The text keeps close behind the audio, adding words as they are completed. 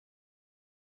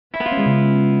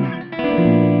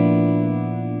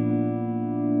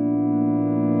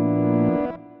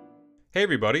Hey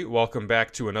everybody, welcome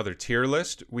back to another tier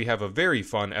list. We have a very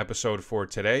fun episode for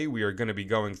today. We are going to be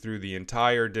going through the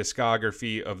entire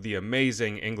discography of the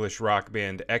amazing English rock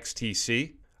band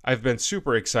XTC. I've been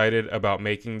super excited about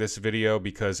making this video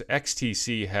because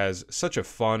XTC has such a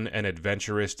fun and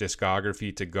adventurous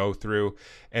discography to go through,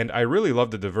 and I really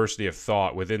love the diversity of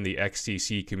thought within the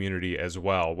XTC community as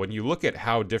well. When you look at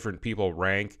how different people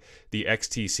rank the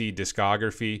XTC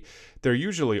discography, they're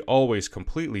usually always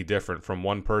completely different from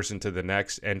one person to the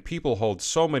next, and people hold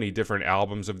so many different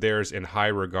albums of theirs in high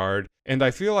regard. And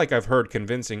I feel like I've heard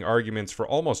convincing arguments for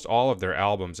almost all of their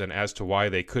albums and as to why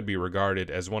they could be regarded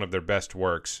as one of their best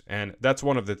works. And that's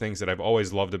one of the things that I've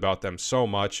always loved about them so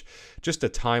much. Just a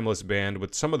timeless band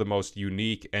with some of the most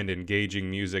unique and engaging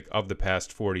music of the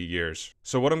past 40 years.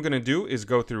 So what I'm going to do is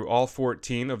go through all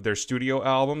 14 of their studio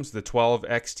albums, the 12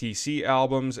 XTC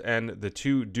albums, and the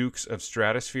 2 Dukes of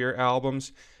Stratosphear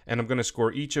albums. And I'm going to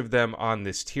score each of them on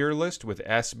this tier list, with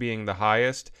S being the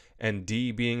highest and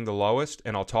D being the lowest,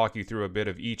 and I'll talk you through a bit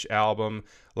of each album,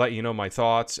 let you know my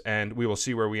thoughts, and we will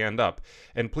see where we end up.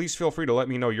 And please feel free to let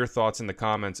me know your thoughts in the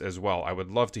comments as well. I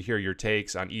would love to hear your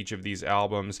takes on each of these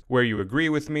albums, where you agree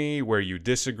with me, where you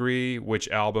disagree, which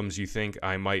albums you think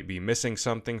I might be missing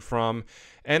something from,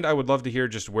 and I would love to hear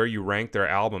just where you rank their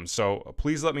albums, so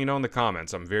please let me know in the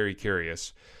comments. I'm very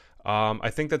curious.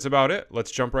 I think that's about it.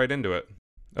 Let's jump right into it.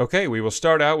 Okay, we will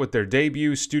start out with their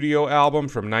debut studio album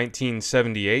from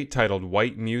 1978 titled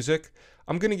White Music.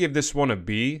 I'm going to give this one a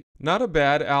B. Not a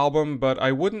bad album, but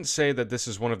I wouldn't say that this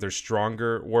is one of their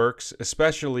stronger works,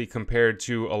 especially compared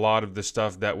to a lot of the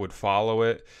stuff that would follow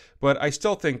it. But I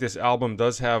still think this album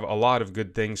does have a lot of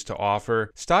good things to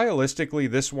offer. Stylistically,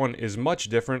 this one is much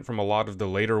different from a lot of the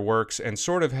later works and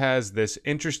sort of has this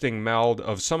interesting meld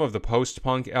of some of the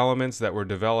post-punk elements that were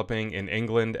developing in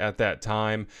England at that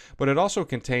time, but it also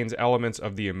contains elements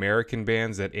of the American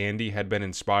bands that Andy had been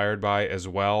inspired by as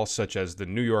well, such as the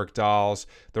New York Dolls,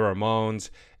 the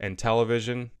Ramones, and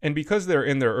Television. And because they're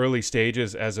in their early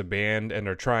stages as a band and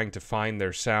are trying to find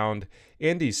their sound,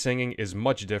 Andy's singing is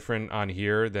much different on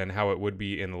here than how it would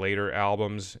be in later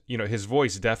albums. You know, his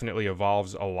voice definitely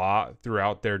evolves a lot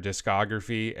throughout their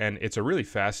discography, and it's a really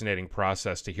fascinating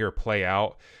process to hear play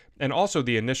out. And also,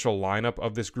 the initial lineup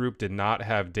of this group did not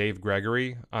have Dave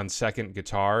Gregory on second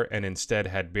guitar and instead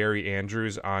had Barry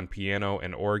Andrews on piano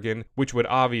and organ, which would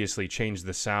obviously change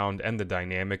the sound and the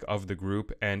dynamic of the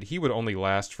group, and he would only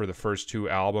last for the first 2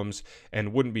 albums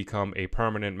and wouldn't become a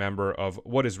permanent member of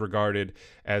what is regarded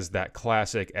as that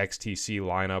classic XTC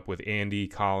lineup with Andy,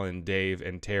 Colin, Dave,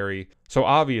 and Terry. So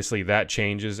obviously that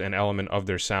changes an element of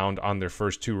their sound on their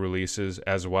first 2 releases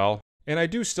as well. And I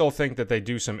do still think that they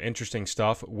do some interesting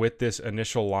stuff with this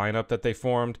initial lineup that they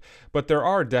formed, but there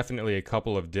are definitely a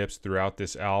couple of dips throughout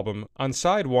this album. On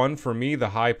side 1, for me, the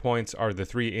high points are the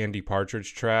 3 Andy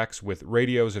Partridge tracks with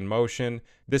Radios in Motion,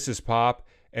 This Is Pop,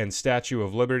 and Statue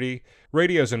of Liberty.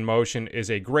 Radios in Motion is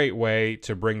a great way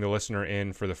to bring the listener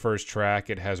in for the first track.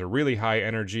 It has a really high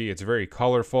energy, it's very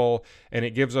colorful, and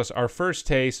it gives us our first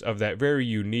taste of that very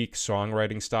unique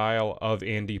songwriting style of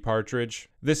Andy Partridge.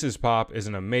 This Is Pop is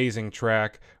an amazing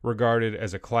track, regarded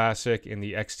as a classic in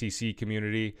the XTC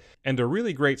community, and a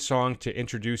really great song to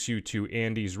introduce you to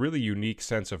Andy's really unique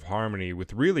sense of harmony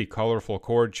with really colorful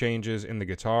chord changes in the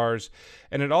guitars,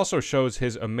 and it also shows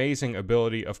his amazing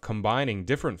ability of combining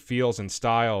different feels and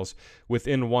styles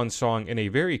within one song in a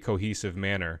very cohesive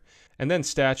manner. And then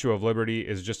Statue of Liberty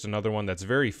is just another one that's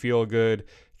very feel-good,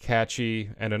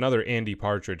 catchy, and another Andy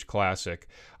Partridge classic.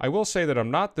 I will say that I'm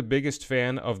not the biggest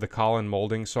fan of the Colin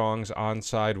Moulding songs on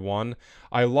side 1.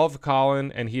 I love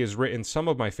Colin, and he has written some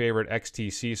of my favorite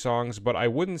XTC songs, but I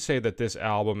wouldn't say that this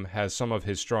album has some of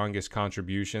his strongest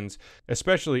contributions,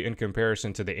 especially in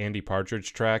comparison to the Andy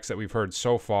Partridge tracks that we've heard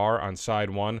so far on side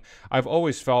 1. I've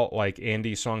always felt like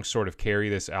Andy's songs sort of carry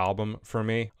this album for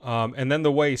me. And then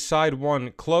the way side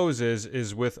 1 closes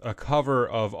is with a cover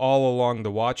of All Along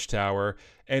the Watchtower,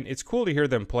 and it's cool to hear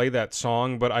them play that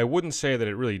song, but I wouldn't say that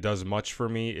it really does much for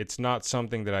me. It's not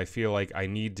something that I feel like I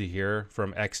need to hear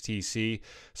from XTC,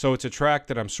 so it's a track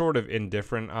that I'm sort of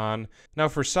indifferent on. Now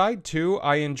for side 2,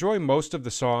 I enjoy most of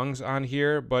the songs on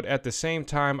here, but at the same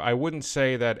time, I wouldn't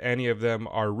say that any of them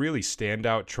are really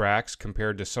standout tracks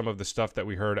compared to some of the stuff that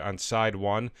we heard on side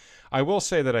 1. I will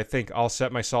say that I think I'll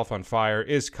Set Myself on Fire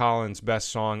is Colin's best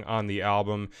song on the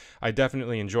album. I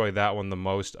definitely enjoy that one the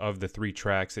most of the 3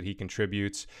 tracks that he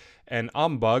contributes. And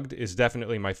I'm Bugged is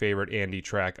definitely my favorite Andy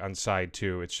track on side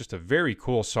 2. It's just a very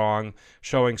cool song,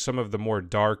 showing some of the more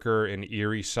darker and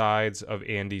eerie sides of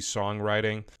Andy's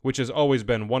songwriting, which has always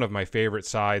been one of my favorite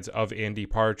sides of Andy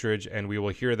Partridge, and we will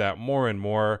hear that more and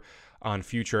more on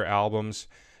future albums.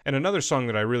 And another song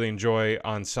that I really enjoy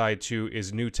on side 2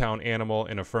 is Newtown Animal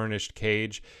in a Furnished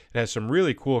Cage. It has some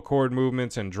really cool chord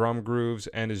movements and drum grooves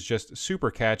and is just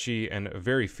super catchy and a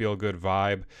very feel-good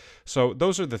vibe. So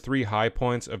those are the 3 high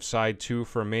points of side 2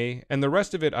 for me. And the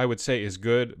rest of it I would say is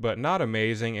good, but not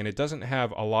amazing, and it doesn't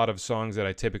have a lot of songs that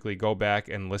I typically go back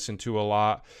and listen to a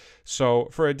lot. So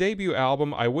for a debut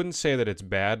album, I wouldn't say that it's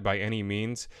bad by any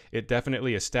means. It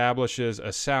definitely establishes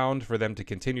a sound for them to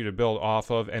continue to build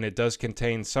off of, and it does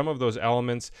contain some of those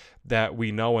elements that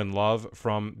we know and love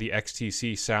from the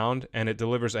XTC sound, and it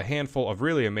delivers a handful of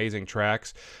really amazing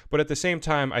tracks. But at the same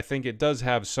time, I think it does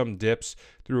have some dips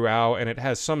throughout, and it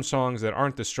has some songs that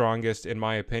aren't the strongest in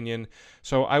my opinion.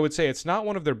 So I would say it's not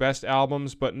one of their best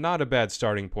albums, but not a bad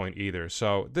starting point either.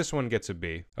 So this one gets a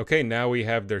B. Okay, now we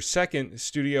have their second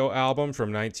studio album from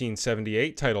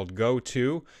 1978 titled Go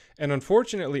To, and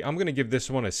unfortunately I'm going to give this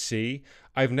one a C.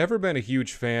 I've never been a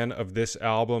huge fan of this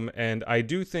album, and I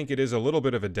do think it is a little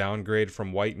bit of a downgrade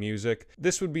from White Music.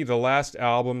 This would be the last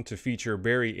album to feature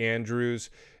Barry Andrews,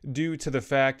 due to the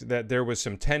fact that there was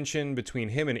some tension between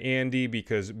him and Andy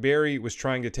because Barry was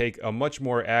trying to take a much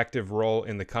more active role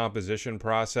in the composition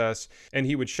process, and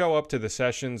he would show up to the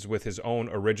sessions with his own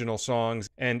original songs,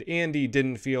 and Andy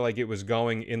didn't feel like it was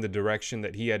going in the direction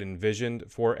that he had envisioned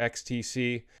for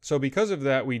XTC. So because of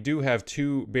that, we do have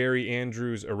 2 Barry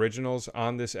Andrews originals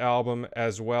on this album,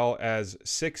 as well as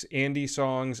 6 Andy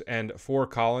songs and 4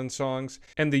 Collins songs.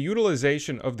 And the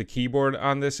utilization of the keyboard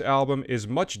on this album is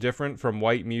much different from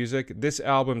White Music. This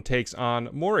album takes on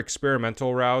more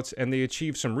experimental routes, and they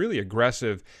achieve some really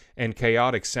aggressive and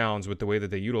chaotic sounds with the way that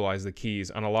they utilize the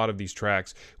keys on a lot of these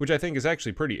tracks, which I think is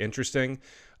actually pretty interesting.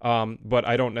 But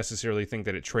I don't necessarily think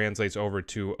that it translates over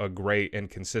to a great and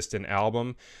consistent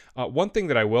album. One thing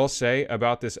that I will say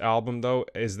about this album, though,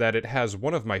 is that it has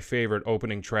one of my favorite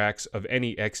opening tracks of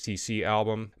any XTC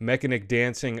album, Mechanic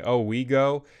Dancing, Oh We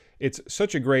Go. It's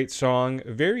such a great song,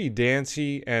 very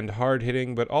dancey and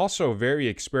hard-hitting, but also very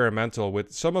experimental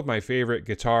with some of my favorite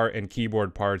guitar and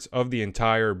keyboard parts of the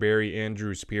entire Barry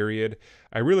Andrews period.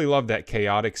 I really love that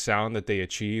chaotic sound that they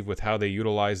achieve with how they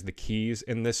utilize the keys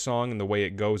in this song and the way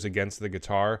it goes against the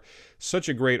guitar. Such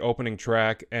a great opening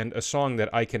track, and a song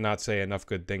that I cannot say enough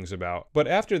good things about. But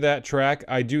after that track,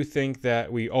 I do think that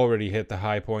we already hit the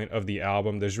high point of the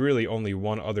album. There's really only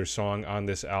one other song on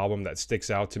this album that sticks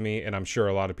out to me, and I'm sure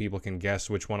a lot of people can guess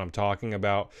which one I'm talking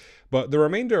about. But the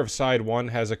remainder of side 1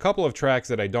 has a couple of tracks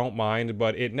that I don't mind,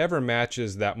 but it never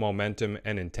matches that momentum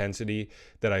and intensity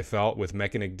that I felt with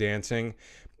Mechanic Dancing.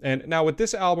 And now with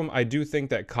this album, I do think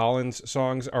that Collins'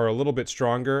 songs are a little bit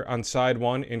stronger on side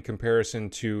 1 in comparison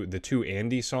to the 2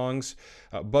 Andy songs.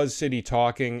 Buzz City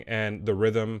Talking and The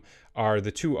Rhythm are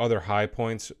the 2 other high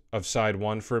points of side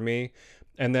 1 for me.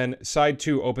 And then side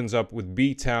 2 opens up with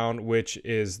B-Town, which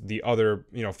is the other,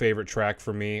 favorite track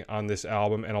for me on this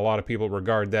album, and a lot of people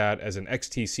regard that as an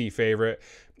XTC favorite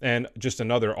and just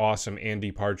another awesome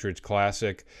Andy Partridge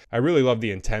classic. I really love the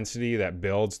intensity that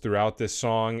builds throughout this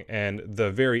song and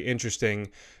the very interesting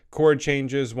chord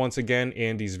changes. Once again,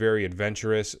 Andy's very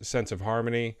adventurous sense of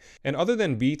harmony. And other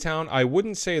than B-Town, I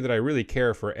wouldn't say that I really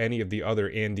care for any of the other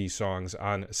Andy songs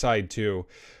on side 2.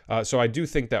 So I do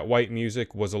think that White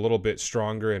Music was a little bit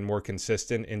stronger and more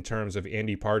consistent in terms of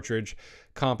Andy Partridge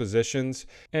compositions.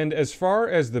 And as far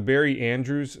as the Barry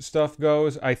Andrews stuff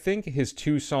goes, I think his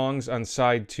 2 songs on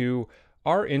side 2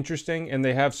 are interesting and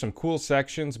they have some cool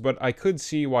sections, but I could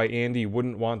see why Andy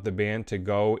wouldn't want the band to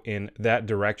go in that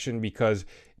direction, because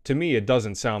to me, it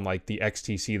doesn't sound like the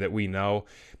XTC that we know.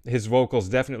 His vocals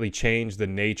definitely change the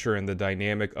nature and the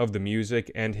dynamic of the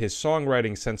music, and his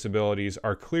songwriting sensibilities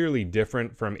are clearly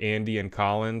different from Andy and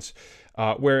Collins.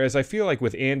 Whereas I feel like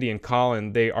with Andy and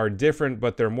Colin, they are different,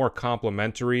 but they're more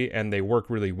complementary and they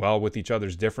work really well with each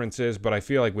other's differences. But I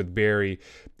feel like with Barry,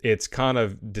 it's kind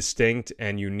of distinct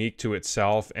and unique to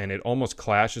itself, and it almost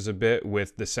clashes a bit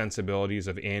with the sensibilities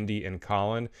of Andy and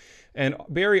Colin. And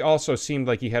Barry also seemed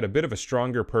like he had a bit of a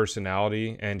stronger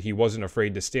personality, and he wasn't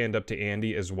afraid to stand up to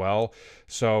Andy as well.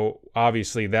 So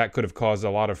obviously that could have caused a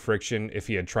lot of friction if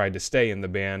he had tried to stay in the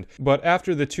band. But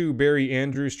after the 2 Barry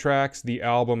Andrews tracks, the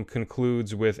album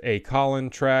concludes with a Colin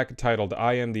track titled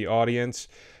I Am the Audience,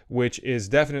 which is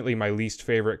definitely my least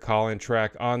favorite Colin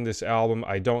track on this album.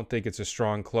 I don't think it's a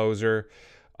strong closer.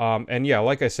 And yeah,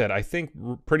 like I said, I think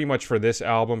pretty much for this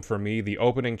album, for me, the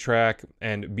opening track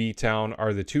and B-Town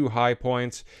are the 2 high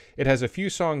points. It has a few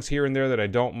songs here and there that I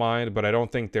don't mind, but I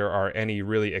don't think there are any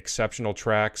really exceptional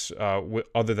tracks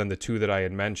other than the 2 that I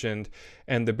had mentioned.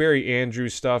 And the Barry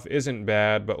Andrews stuff isn't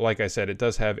bad, but like I said, it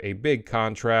does have a big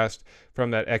contrast from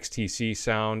that XTC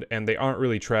sound, and they aren't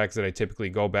really tracks that I typically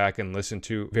go back and listen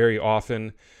to very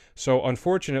often. So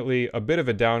unfortunately, a bit of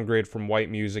a downgrade from White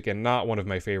Music and not one of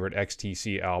my favorite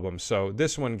XTC albums, so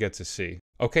this one gets a C.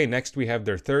 Okay, next we have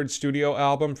their third studio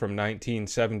album from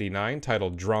 1979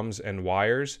 titled Drums and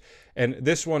Wires. And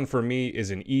this one for me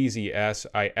is an easy S.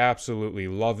 I absolutely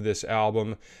love this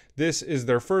album. This is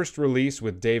their first release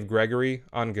with Dave Gregory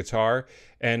on guitar,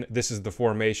 and this is the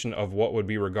formation of what would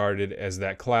be regarded as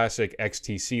that classic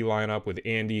XTC lineup with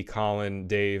Andy, Colin,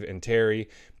 Dave, and Terry.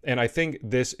 And I think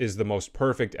this is the most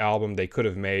perfect album they could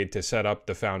have made to set up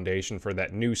the foundation for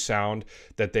that new sound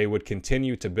that they would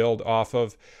continue to build off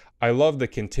of. I love the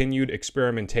continued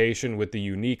experimentation with the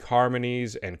unique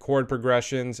harmonies and chord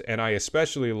progressions, and I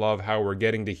especially love how we're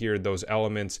getting to hear those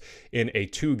elements in a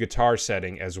two-guitar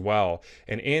setting as well.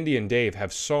 And Andy and Dave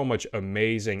have so much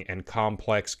amazing and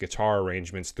complex guitar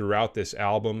arrangements throughout this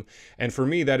album, and for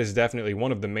me that is definitely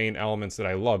one of the main elements that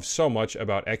I love so much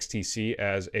about XTC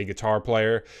as a guitar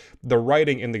player. The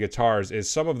writing in the guitars is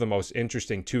some of the most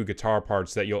interesting two guitar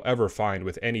parts that you'll ever find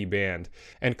with any band.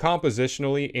 And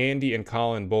compositionally, Andy and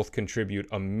Colin both contribute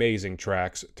amazing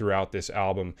tracks throughout this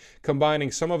album,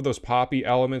 combining some of those poppy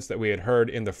elements that we had heard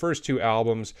in the first two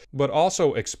albums, but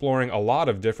also exploring a lot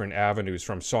of different avenues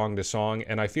from song to song.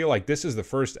 And I feel like this is the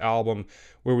first album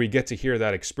where we get to hear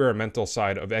that experimental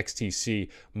side of XTC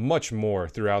much more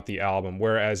throughout the album,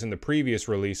 whereas in the previous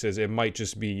releases it might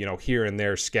just be, here and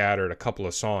there scattered a couple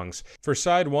of songs. For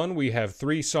side one, we have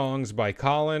 3 songs by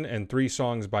Colin and 3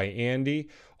 songs by Andy,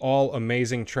 all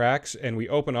amazing tracks, and we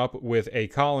open up with a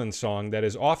Colin song that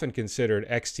is often considered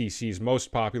XTC's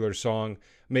most popular song,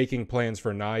 Making Plans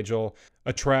for Nigel,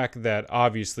 a track that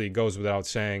obviously goes without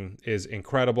saying is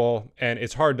incredible, and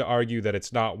it's hard to argue that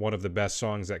it's not one of the best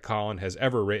songs that Colin has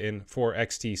ever written for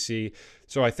XTC.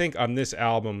 So I think on this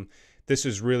album, this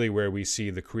is really where we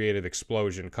see the creative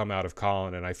explosion come out of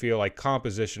Colin, and I feel like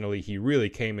compositionally he really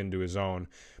came into his own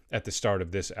at the start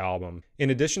of this album. In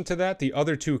addition to that, the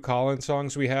other 2 Colin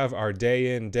songs we have are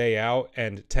Day In, Day Out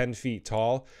and 10 Feet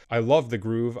Tall. I love the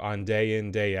groove on Day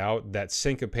In, Day Out. That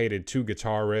syncopated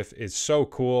 2-guitar riff is so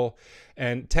cool.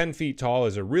 And 10 Feet Tall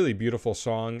is a really beautiful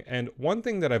song. And one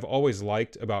thing that I've always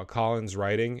liked about Colin's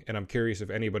writing, and I'm curious if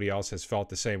anybody else has felt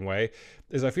the same way,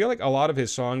 is I feel like a lot of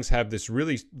his songs have this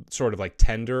really sort of like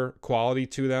tender quality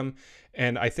to them.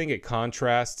 And I think it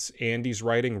contrasts Andy's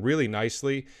writing really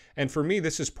nicely. And for me,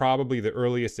 this is probably the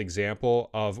earliest example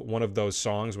of one of those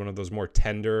songs, one of those more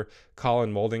tender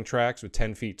Colin Moulding tracks with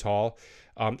 10 Feet Tall.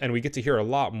 And we get to hear a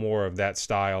lot more of that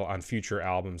style on future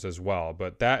albums as well.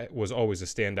 But that was always a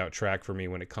standout track for me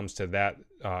when it comes to that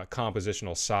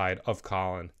compositional side of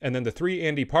Colin. And then the 3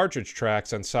 Andy Partridge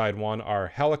tracks on side 1 are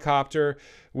Helicopter,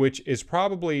 which is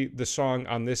probably the song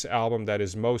on this album that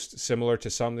is most similar to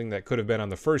something that could have been on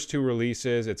the first 2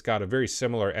 releases. It's got a very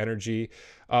similar energy,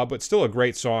 but still a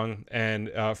great song. And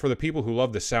for the people who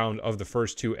love the sound of the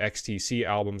first 2 XTC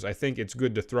albums, I think it's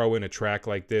good to throw in a track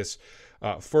like this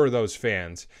for those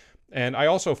fans. And I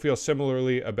also feel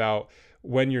similarly about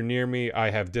When You're Near Me,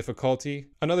 I Have Difficulty.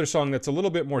 Another song that's a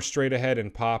little bit more straight ahead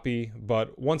and poppy,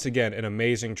 but once again, an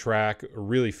amazing track, a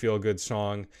really feel-good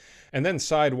song. And then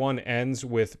side 1 ends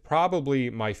with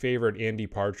probably my favorite Andy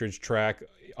Partridge track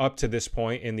up to this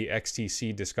point in the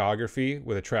XTC discography,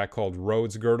 with a track called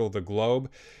Roads Girdle the Globe.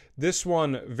 This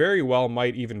one very well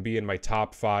might even be in my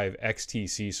top 5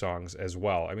 XTC songs as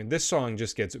well. I mean, this song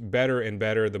just gets better and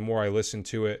better the more I listen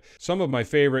to it. Some of my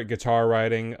favorite guitar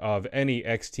writing of any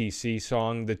XTC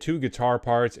song. The 2 guitar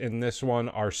parts in this one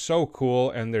are so cool,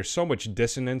 and there's so much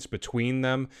dissonance between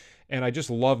them. And I just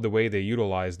love the way they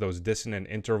utilize those dissonant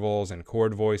intervals and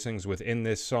chord voicings within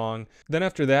this song. Then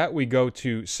after that, we go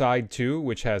to side 2,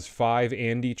 which has 5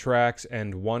 Andy tracks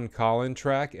and 1 Colin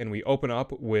track. And we open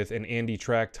up with an Andy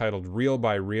track titled Reel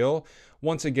by Reel.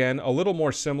 Once again, a little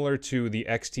more similar to the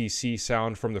XTC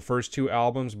sound from the first 2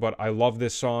 albums, but I love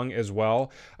this song as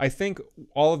well. I think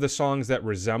all of the songs that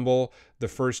resemble the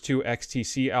first 2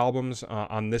 XTC albums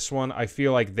on this one, I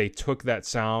feel like they took that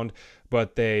sound,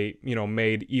 but they,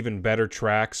 made even better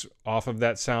tracks off of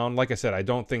that sound. Like I said, I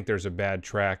don't think there's a bad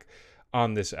track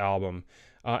on this album.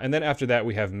 And then after that,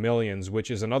 we have Millions,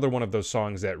 which is another one of those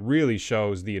songs that really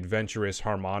shows the adventurous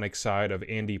harmonic side of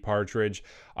Andy Partridge.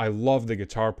 I love the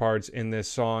guitar parts in this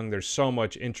song. There's so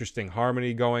much interesting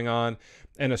harmony going on,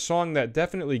 and a song that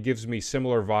definitely gives me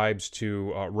similar vibes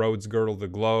to Roads Girdle the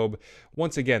Globe.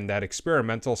 Once again, that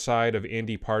experimental side of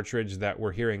Andy Partridge that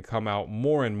we're hearing come out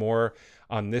more and more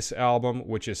on this album,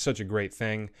 which is such a great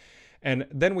thing. And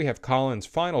then we have Colin's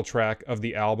final track of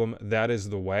the album, That Is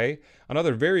the Way.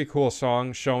 Another very cool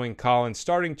song showing Colin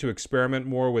starting to experiment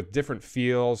more with different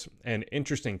feels and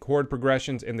interesting chord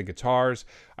progressions in the guitars.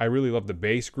 I really love the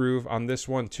bass groove on this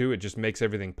one too. It just makes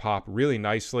everything pop really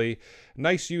nicely.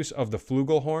 Nice use of the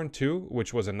flugelhorn too,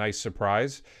 which was a nice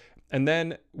surprise. And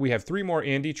then we have 3 more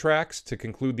Andy tracks to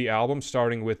conclude the album,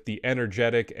 starting with the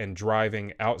energetic and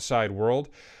driving Outside World.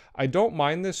 I don't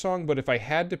mind this song, but if I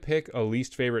had to pick a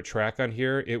least favorite track on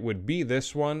here, it would be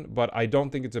this one, but I don't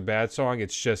think it's a bad song.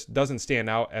 It's just doesn't stand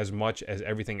out as much as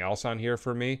everything else on here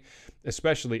for me,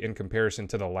 especially in comparison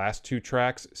to the last 2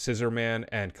 tracks, Scissor Man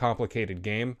and Complicated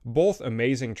Game. Both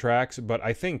amazing tracks, but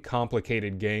I think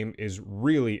Complicated Game is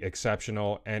really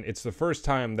exceptional, and it's the first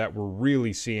time that we're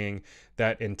really seeing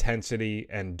that intensity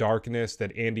and darkness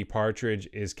that Andy Partridge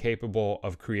is capable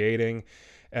of creating.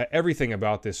 Everything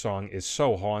about this song is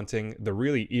so haunting. The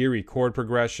really eerie chord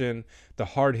progression, the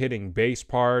hard-hitting bass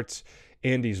parts,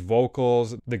 Andy's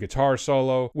vocals, the guitar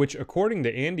solo, which according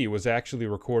to Andy was actually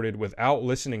recorded without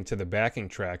listening to the backing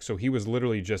track. So he was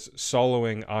literally just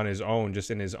soloing on his own, just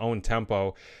in his own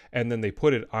tempo, and then they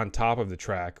put it on top of the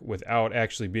track without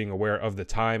actually being aware of the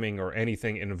timing or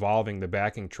anything involving the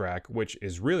backing track, which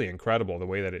is really incredible the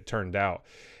way that it turned out.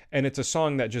 And it's a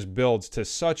song that just builds to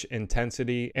such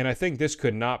intensity, and I think this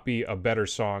could not be a better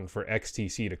song for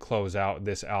XTC to close out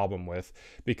this album with,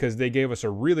 because they gave us a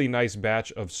really nice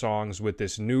batch of songs with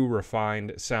this new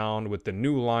refined sound, with the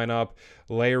new lineup,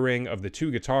 layering of the 2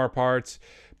 guitar parts.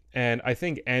 And I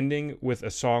think ending with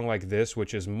a song like this,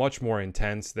 which is much more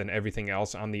intense than everything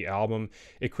else on the album,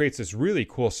 it creates this really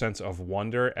cool sense of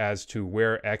wonder as to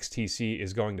where XTC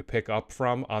is going to pick up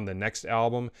from on the next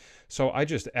album. So I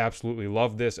just absolutely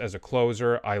love this as a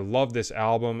closer. I love this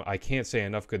album. I can't say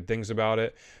enough good things about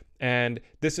it. And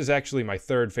this is actually my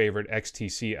 3rd favorite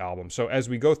XTC album. So as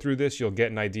we go through this, you'll get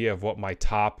an idea of what my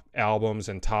top albums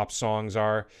and top songs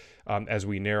are as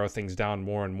we narrow things down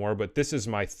more and more. But this is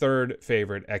my 3rd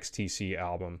favorite XTC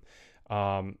album.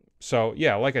 So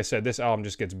yeah, like I said, this album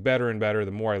just gets better and better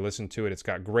the more I listen to it. It's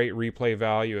got great replay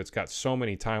value. It's got so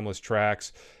many timeless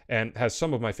tracks and has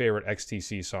some of my favorite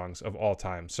XTC songs of all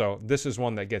time. So this is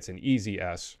one that gets an easy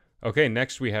S. Okay,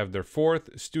 next we have their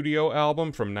 4th studio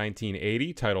album from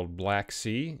 1980 titled Black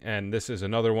Sea, and this is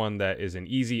another one that is an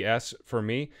easy S for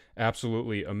me.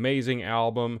 Absolutely amazing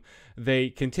album. They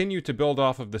continue to build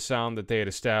off of the sound that they had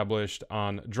established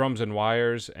on Drums and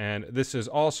Wires, and this is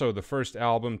also the first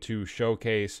album to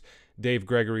showcase Dave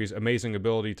Gregory's amazing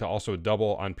ability to also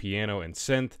double on piano and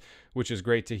synth, which is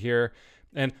great to hear.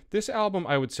 And this album,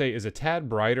 I would say, is a tad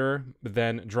brighter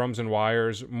than Drums and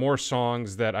Wires. More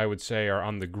songs that I would say are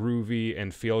on the groovy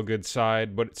and feel-good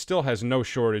side, but it still has no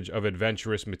shortage of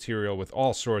adventurous material with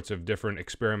all sorts of different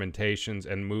experimentations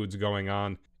and moods going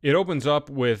on. It opens up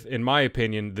with, in my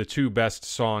opinion, the 2 best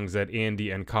songs that Andy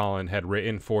and Colin had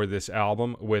written for this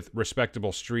album, with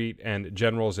Respectable Street and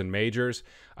Generals and Majors.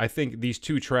 I think these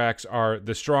 2 tracks are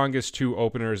the strongest 2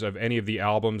 openers of any of the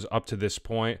albums up to this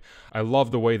point. I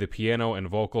love the way the piano and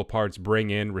vocal parts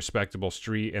bring in Respectable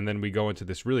Street, and then we go into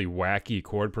this really wacky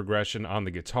chord progression on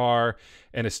the guitar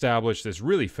and establish this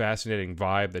really fascinating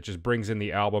vibe that just brings in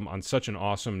the album on such an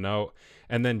awesome note.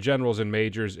 And then Generals and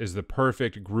Majors is the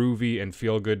perfect groovy and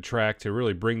feel-good track to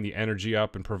really bring the energy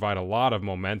up and provide a lot of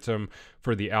momentum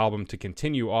for the album to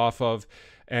continue off of.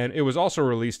 And it was also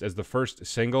released as the first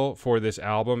single for this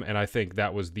album, and I think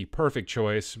that was the perfect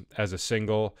choice as a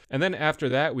single. And then after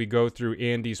that, we go through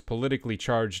Andy's politically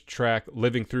charged track,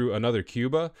 Living Through Another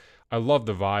Cuba. I love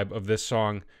the vibe of this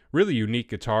song. Really unique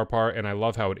guitar part, and I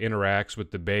love how it interacts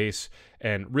with the bass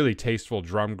and really tasteful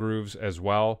drum grooves as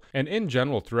well. And in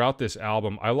general, throughout this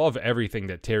album, I love everything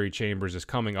that Terry Chambers is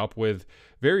coming up with.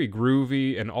 Very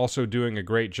groovy and also doing a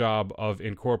great job of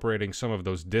incorporating some of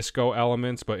those disco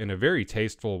elements, but in a very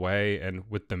tasteful way. And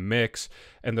with the mix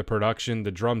and the production,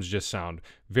 the drums just sound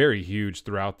very huge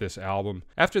throughout this album.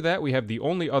 After that, we have the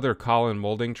only other Colin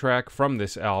Moulding track from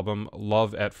this album,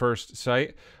 Love at First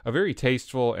Sight. A very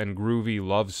tasteful and groovy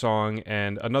love song,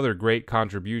 and another great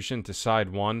contribution to side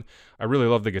 1. I really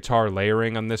love the guitar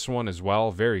layering on this one as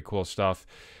well. Very cool stuff.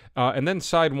 And then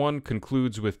side 1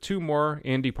 concludes with 2 more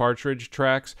Andy Partridge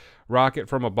tracks, Rocket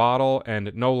from a Bottle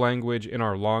and No Language in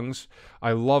Our Lungs.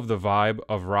 I love the vibe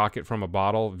of Rocket from a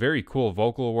Bottle. Very cool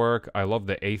vocal work. I love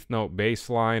the 8th note bass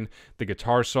line. The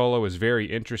guitar solo is very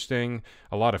interesting.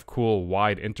 A lot of cool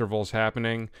wide intervals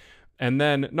happening. And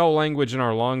then No Language in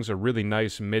Our Lungs, a really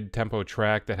nice mid-tempo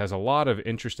track that has a lot of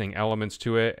interesting elements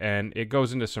to it, and it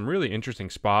goes into some really interesting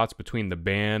spots between the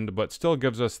band, but still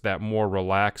gives us that more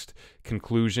relaxed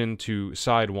conclusion to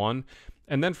side 1.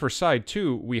 And then for side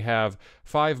 2, we have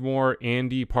 5 more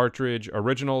Andy Partridge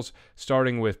originals,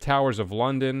 starting with Towers of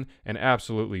London, an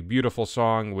absolutely beautiful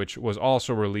song, which was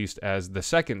also released as the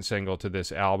second single to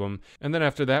this album. And then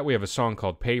after that, we have a song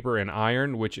called Paper and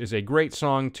Iron, which is a great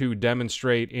song to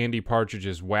demonstrate Andy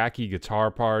Partridge's wacky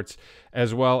guitar parts,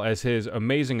 as well as his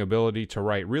amazing ability to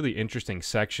write really interesting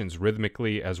sections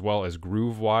rhythmically as well as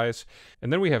groove-wise.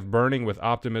 And then we have Burning with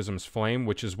Optimism's Flame,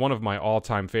 which is one of my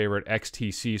all-time favorite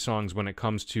XTC songs when it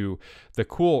comes to the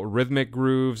cool rhythmic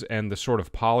grooves and the sort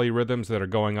of polyrhythms that are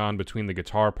going on between the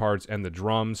guitar parts and the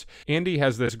drums. Andy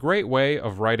has this great way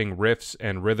of writing riffs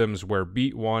and rhythms where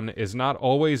beat 1 is not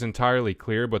always entirely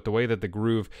clear, but the way that the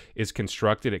groove is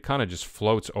constructed, it kind of just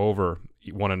floats over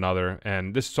one another,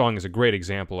 and this song is a great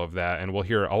example of that, and we'll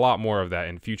hear a lot more of that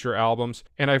in future albums.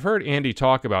 And I've heard Andy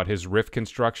talk about his riff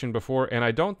construction before, and I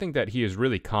don't think that he is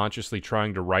really consciously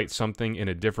trying to write something in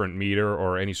a different meter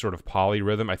or any sort of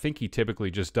polyrhythm. I think he typically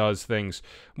just does things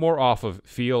more off of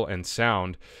feel and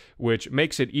sound, which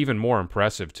makes it even more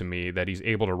impressive to me that he's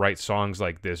able to write songs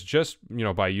like this just,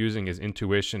 by using his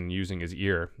intuition and using his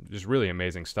ear. Just really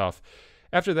amazing stuff.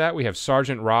 After that, we have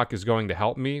Sergeant Rock is Going to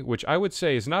Help Me, which I would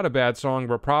say is not a bad song,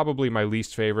 but probably my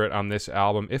least favorite on this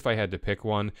album if I had to pick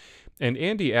one. And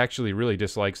Andy actually really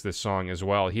dislikes this song as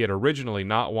well. He had originally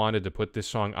not wanted to put this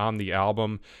song on the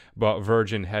album, but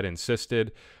Virgin had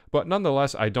insisted. But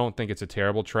nonetheless, I don't think it's a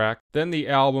terrible track. Then the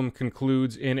album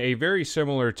concludes in a very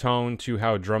similar tone to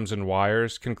how Drums and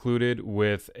Wires concluded,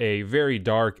 with a very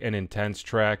dark and intense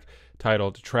track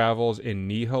titled Travels in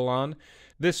Nihilon.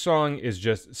 This song is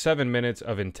just 7 minutes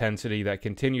of intensity that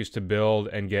continues to build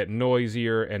and get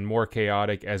noisier and more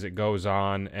chaotic as it goes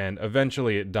on, and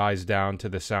eventually it dies down to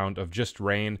the sound of just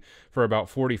rain for about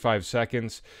 45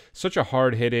 seconds. Such a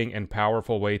hard-hitting and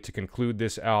powerful way to conclude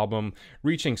this album,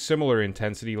 reaching similar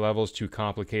intensity levels to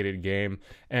Complicated Game,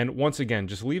 and once again,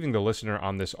 just leaving the listener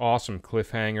on this awesome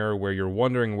cliffhanger where you're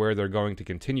wondering where they're going to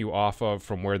continue off of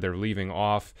from where they're leaving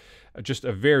off. Just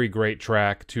a very great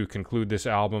track to conclude this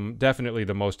album. Definitely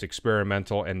the most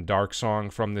experimental and dark song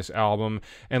from this album.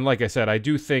 And like I said, I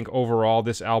do think overall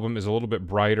this album is a little bit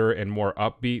brighter and more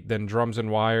upbeat than Drums and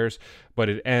Wires, but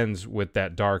it ends with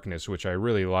that darkness, which I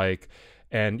really like.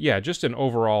 And yeah, just an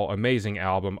overall amazing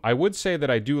album. I would say that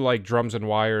I do like Drums and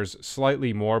Wires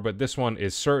slightly more, but this one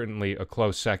is certainly a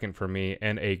close second for me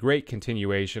and a great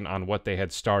continuation on what they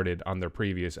had started on their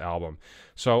previous album.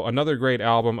 So another great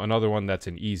album, another one that's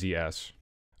an easy S.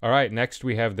 Alright, next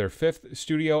we have their 5th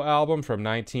studio album from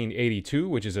 1982,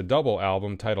 which is a double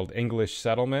album titled English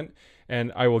Settlement,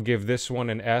 and I will give this one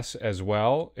an S as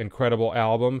well. Incredible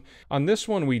album. On this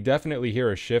one, we definitely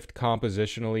hear a shift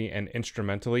compositionally and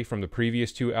instrumentally from the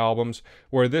previous 2 albums,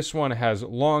 where this one has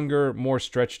longer, more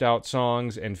stretched out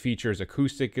songs and features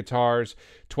acoustic guitars,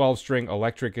 12-string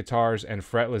electric guitars, and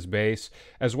fretless bass,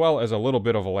 as well as a little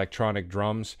bit of electronic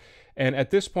drums. And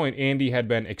at this point, Andy had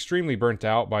been extremely burnt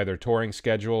out by their touring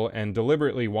schedule and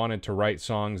deliberately wanted to write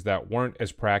songs that weren't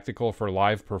as practical for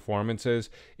live performances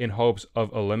in hopes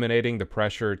of eliminating the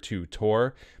pressure to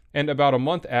tour. And about a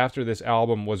month after this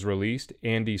album was released,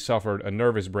 Andy suffered a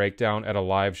nervous breakdown at a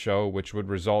live show, which would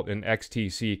result in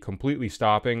XTC completely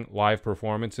stopping live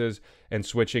performances and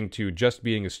switching to just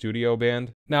being a studio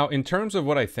band. Now, in terms of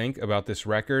what I think about this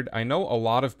record, I know a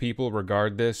lot of people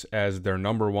regard this as their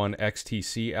 #1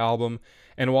 XTC album,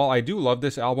 and while I do love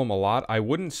this album a lot, I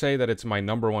wouldn't say that it's my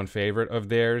 #1 favorite of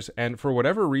theirs, and for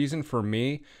whatever reason, for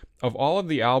me, of all of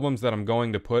the albums that I'm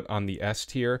going to put on the S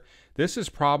tier, this is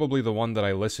probably the one that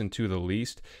I listen to the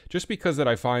least, just because that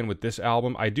I find with this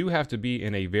album, I do have to be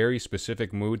in a very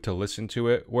specific mood to listen to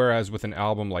it, whereas with an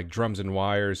album like Drums and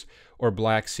Wires or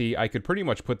Black Sea, I could pretty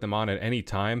much put them on at any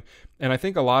time, and I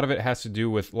think a lot of it has to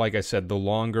do with, like I said, the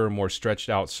longer, more stretched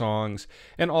out songs,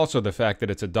 and also the fact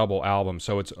that it's a double album,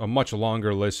 so it's a much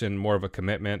longer listen, more of a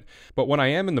commitment. But when I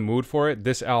am in the mood for it,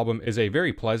 this album is a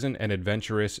very pleasant and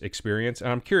adventurous experience,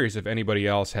 and I'm curious if anybody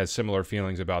else has similar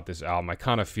feelings about this album. I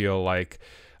kind of feel like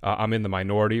I'm in the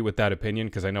minority with that opinion,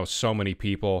 because I know so many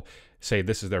people say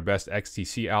this is their best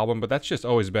XTC album, but that's just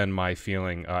always been my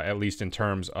feeling, at least in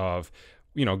terms of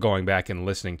going back and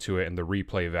listening to it and the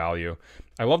replay value.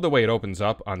 I love the way it opens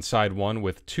up on side 1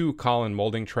 with 2 Colin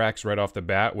Moulding tracks right off the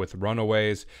bat with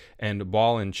Runaways and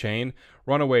Ball and Chain.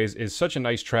 Runaways is such a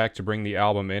nice track to bring the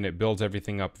album in. It builds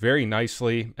everything up very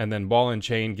nicely, and then Ball and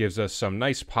Chain gives us some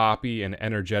nice poppy and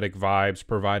energetic vibes,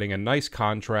 providing a nice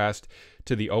contrast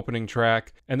to the opening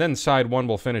track. And then side 1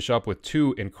 will finish up with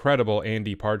 2 incredible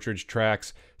Andy Partridge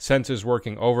tracks, Senses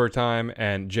Working Overtime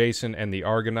and Jason and the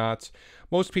Argonauts.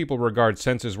 Most people regard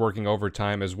Senses Working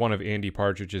Overtime as one of Andy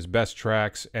Partridge's best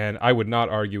tracks, and I would not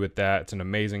argue with that. It's an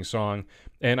amazing song.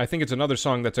 And I think it's another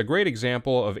song that's a great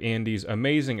example of Andy's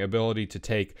amazing ability to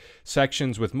take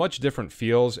sections with much different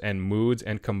feels and moods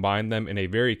and combine them in a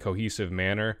very cohesive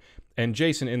manner. And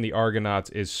Jason in the Argonauts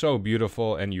is so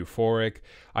beautiful and euphoric.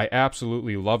 I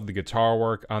absolutely love the guitar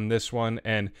work on this one,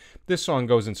 and this song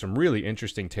goes in some really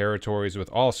interesting territories with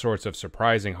all sorts of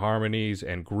surprising harmonies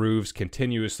and grooves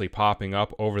continuously popping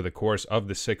up over the course of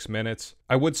the 6 minutes.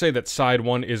 I would say that side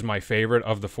 1 is my favorite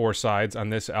of the 4 sides on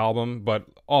this album, but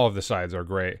all of the sides are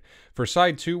great. For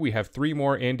side 2, we have 3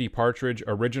 more Andy Partridge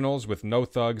originals with No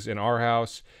Thugs in Our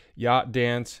House, Yacht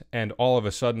Dance, and All of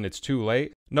a Sudden It's Too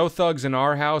Late. No Thugs in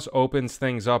Our House opens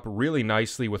things up really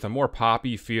nicely with a more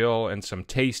poppy feel and some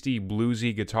tasty,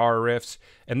 bluesy guitar riffs,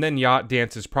 and then Yacht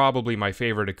Dance is probably my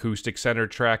favorite acoustic-centered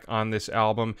track on this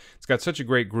album. It's got such a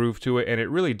great groove to it, and it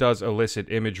really does elicit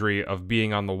imagery of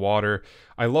being on the water.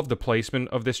 I love the placement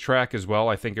of this track as well.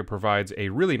 I think it provides a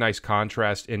really nice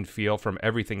contrast in feel from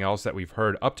everything else that we've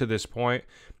heard up to this point.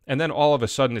 And then All of a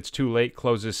Sudden It's Too Late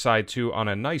closes side 2 on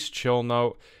a nice chill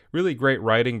note. Really great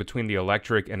writing between the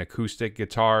electric and acoustic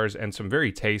guitars and some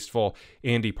very tasteful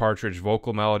Andy Partridge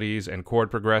vocal melodies and chord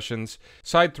progressions.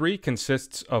 Side 3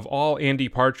 consists of all Andy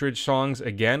Partridge songs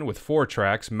again with 4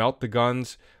 tracks: Melt the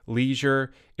Guns,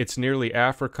 Leisure, It's Nearly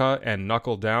Africa, and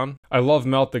Knuckle Down. I love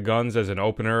Melt the Guns as an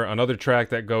opener, another track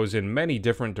that goes in many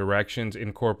different directions,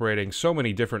 incorporating so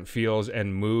many different feels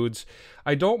and moods.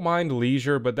 I don't mind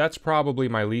Leisure, but that's probably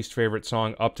my least favorite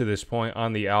song up to this point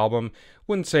on the album.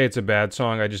 Wouldn't say it's a bad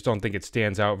song, I just don't think it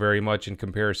stands out very much in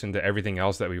comparison to everything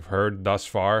else that we've heard thus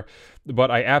far.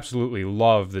 But I absolutely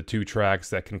love the 2 tracks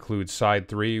that conclude side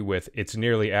 3 with It's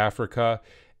Nearly Africa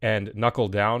and Knuckle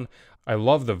Down. I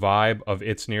love the vibe of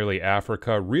It's Nearly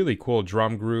Africa, really cool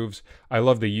drum grooves. I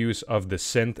love the use of the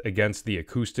synth against the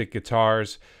acoustic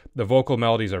guitars. The vocal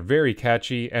melodies are very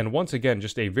catchy, and once again,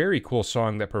 just a very cool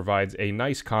song that provides a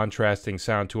nice contrasting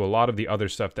sound to a lot of the other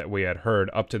stuff that we had heard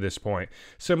up to this point,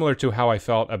 similar to how I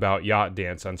felt about Yacht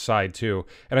Dance on side 2.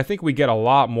 And I think we get a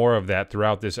lot more of that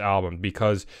throughout this album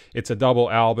because it's a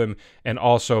double album, and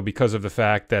also because of the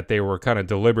fact that they were kind of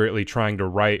deliberately trying to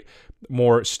write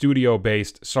more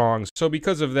studio-based songs. So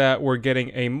because of that, we're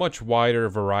getting a much wider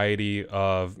variety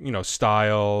of,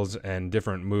 styles and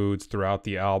different moods throughout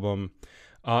the album.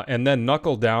 And then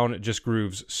Knuckle Down just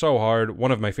grooves so hard,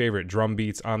 one of my favorite drum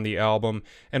beats on the album,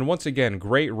 and once again,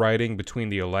 great writing between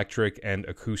the electric and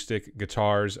acoustic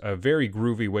guitars, a very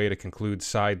groovy way to conclude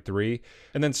side 3.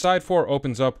 And then side 4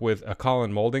 opens up with a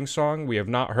Colin Moulding song. We have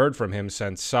not heard from him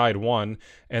since side 1,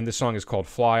 and this song is called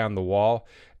Fly on the Wall.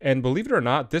 And believe it or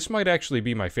not, this might actually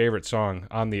be my favorite song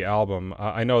on the album.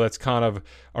 I know that's kind of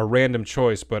a random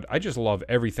choice, but I just love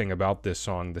everything about this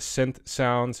song. The synth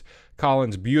sounds,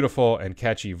 Colin's beautiful and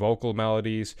catchy vocal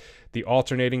melodies, the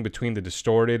alternating between the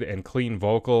distorted and clean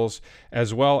vocals,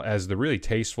 as well as the really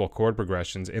tasteful chord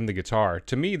progressions in the guitar.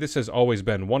 To me, this has always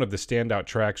been one of the standout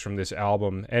tracks from this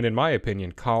album, and in my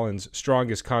opinion, Colin's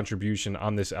strongest contribution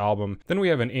on this album. Then we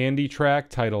have an Andy track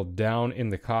titled Down in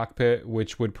the Cockpit,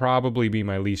 which would probably be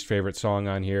my least favorite song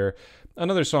on here.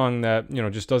 Another song that,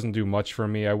 just doesn't do much for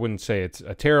me. I wouldn't say it's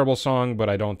a terrible song, but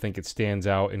I don't think it stands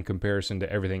out in comparison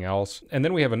to everything else. And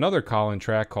then we have another Colin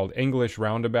track called English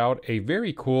Roundabout, a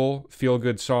very cool,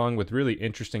 feel-good song with really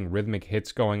interesting rhythmic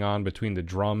hits going on between the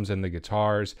drums and the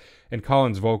guitars. And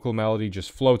Colin's vocal melody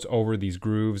just floats over these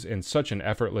grooves in such an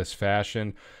effortless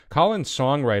fashion. Colin's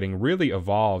songwriting really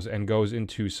evolves and goes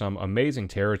into some amazing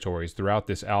territories throughout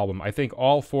this album. I think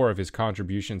all 4 of his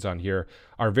contributions on here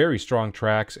are very strong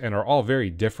tracks and are all very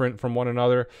different from one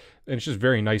another. And it's just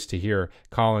very nice to hear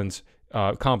Colin's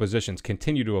compositions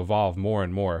continue to evolve more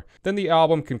and more. Then the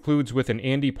album concludes with an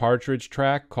Andy Partridge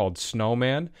track called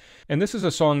Snowman, and this is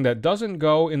a song that doesn't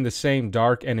go in the same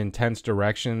dark and intense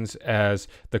directions as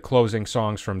the closing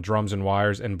songs from Drums and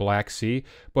Wires and Black Sea,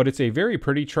 but it's a very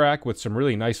pretty track with some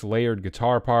really nice layered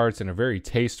guitar parts and a very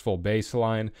tasteful bass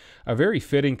line, a very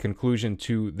fitting conclusion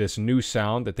to this new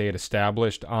sound that they had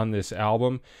established on this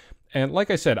album. And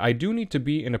like I said, I do need to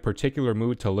be in a particular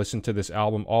mood to listen to this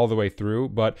album all the way through,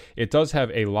 but it does have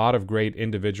a lot of great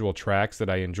individual tracks that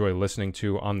I enjoy listening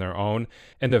to on their own,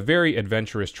 and a very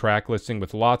adventurous track listing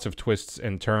with lots of twists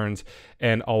and turns,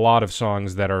 and a lot of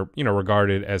songs that are,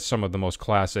 regarded as some of the most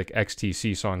classic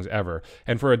XTC songs ever.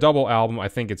 And for a double album, I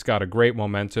think it's got a great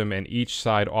momentum, and each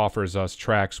side offers us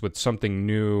tracks with something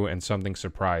new and something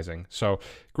surprising. So,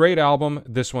 great album.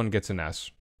 This one gets an S.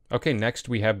 Okay, next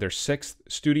we have their 6th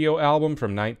studio album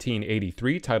from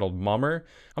 1983 titled Mummer.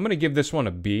 I'm going to give this one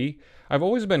a B. I've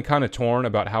always been kind of torn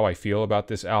about how I feel about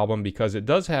this album because it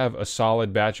does have a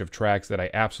solid batch of tracks that I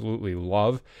absolutely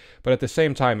love, but at the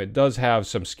same time it does have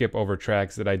some skip over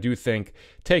tracks that I do think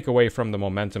take away from the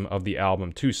momentum of the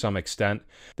album to some extent.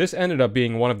 This ended up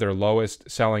being one of their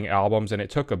lowest selling albums, and it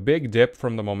took a big dip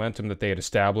from the momentum that they had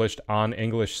established on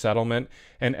English Settlement,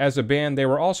 and as a band they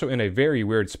were also in a very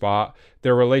weird spot.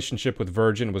 Their relationship with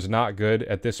Virgin was not good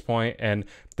at this point, and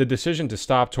the decision to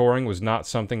stop touring was not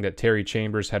something that Terry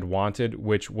Chambers had wanted,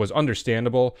 which was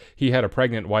understandable. He had a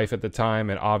pregnant wife at the time,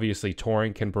 and obviously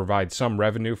touring can provide some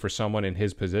revenue for someone in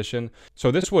his position. So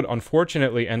this would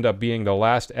unfortunately end up being the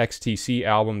last XTC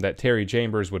album that Terry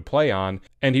Chambers would play on,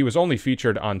 and he was only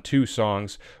featured on 2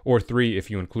 songs, or 3 if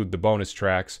you include the bonus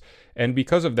tracks. And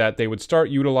because of that, they would start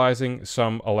utilizing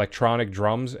some electronic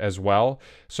drums as well.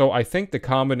 So I think the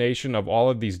combination of all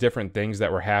of these different things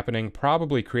that were happening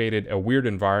probably created a weird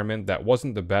environment that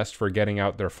wasn't the best for getting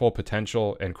out their full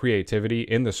potential and creativity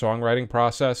in the songwriting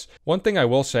process. One thing I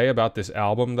will say about this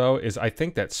album, though, is I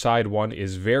think that side 1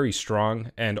 is very strong,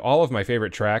 and all of my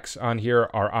favorite tracks on here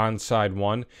are on side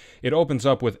 1. It opens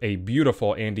up with a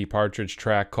beautiful Andy Partridge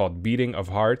track called Beating of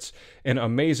Hearts, an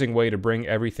amazing way to bring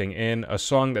everything in, a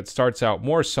song that starts out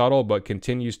more subtle but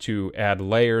continues to add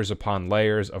layers upon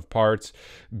layers of parts,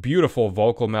 beautiful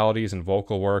vocal melodies and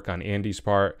vocal work on Andy's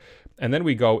part. And then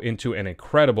we go into an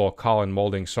incredible Colin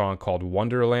Moulding song called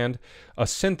Wonderland, a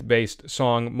synth-based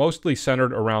song mostly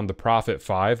centered around the Prophet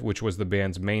 5, which was the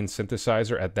band's main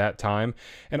synthesizer at that time.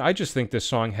 And I just think this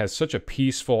song has such a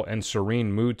peaceful and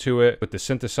serene mood to it with the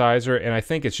synthesizer, and I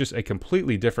think it's just a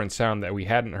completely different sound that we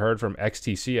hadn't heard from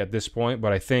XTC at this point,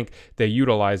 but I think they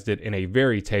utilized it in a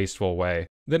very tasteful way.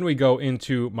 Then we go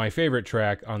into my favorite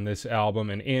track on this album,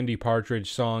 an Andy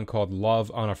Partridge song called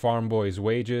Love on a Farm Boy's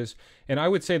Wages. And I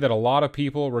would say that a lot of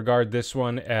people regard this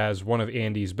one as one of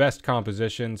Andy's best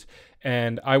compositions,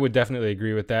 and I would definitely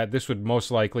agree with that. This would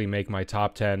most likely make my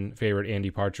top 10 favorite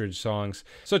Andy Partridge songs.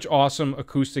 Such awesome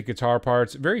acoustic guitar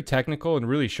parts, very technical and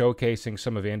really showcasing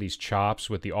some of Andy's chops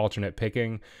with the alternate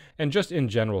picking, and just in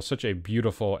general, such a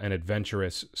beautiful and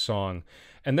adventurous song.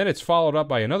 And then it's followed up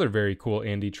by another very cool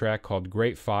Andy track called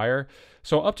Great Fire.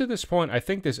 So up to this point, I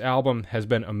think this album has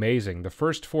been amazing. The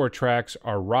first 4 tracks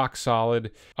are rock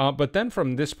solid, but then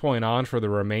from this point on, for the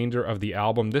remainder of the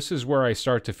album, this is where I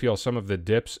start to feel some of the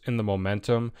dips in the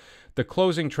momentum. The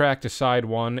closing track to side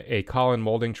 1, a Colin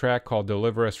Moulding track called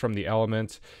Deliver Us from the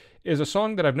Elements, is a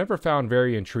song that I've never found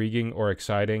very intriguing or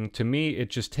exciting. To me,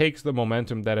 it just takes the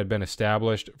momentum that had been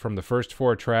established from the first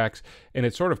 4 tracks, and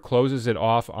it sort of closes it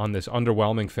off on this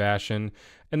underwhelming fashion.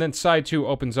 And then side 2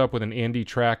 opens up with an Andy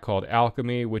track called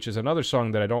Alchemy, which is another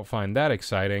song that I don't find that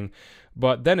exciting.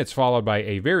 But then it's followed by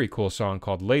a very cool song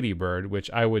called Ladybird,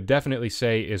 which I would definitely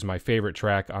say is my favorite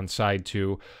track on side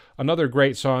 2. Another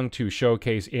great song to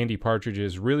showcase Andy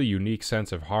Partridge's really unique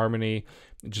sense of harmony,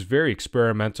 just very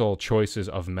experimental choices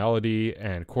of melody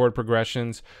and chord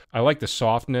progressions. I like the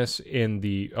softness in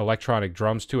the electronic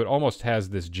drums too. It almost has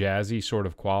this jazzy sort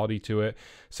of quality to it.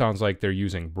 Sounds like they're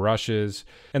using brushes.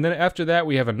 And then after that,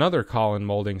 we have another Colin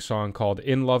Moulding song called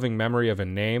In Loving Memory of a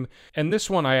Name. And this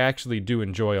one I actually do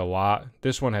enjoy a lot.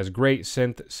 This one has great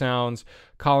synth sounds.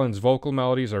 Colin's vocal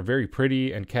melodies are very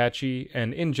pretty and catchy.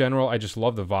 And in general, I just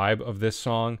love the vibe of this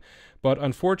song. But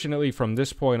unfortunately, from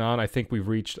this point on, I think we've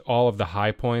reached all of the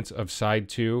high points of side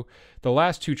 2. The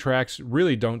last 2 tracks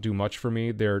really don't do much for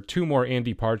me. There are 2 more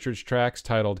Andy Partridge tracks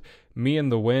titled Me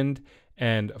and the Wind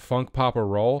and Funk Papa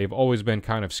Roll. They've always been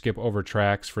kind of skip over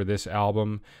tracks for this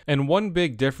album. And one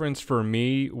big difference for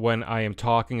me when I am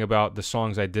talking about the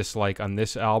songs I dislike on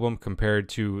this album compared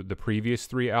to the previous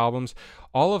 3 albums,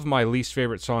 all of my least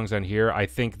favorite songs on here, I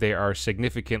think they are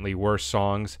significantly worse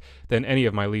songs than any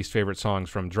of my least favorite songs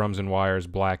from Drums and Wires,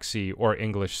 Black Sea, or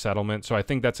English Settlement. So I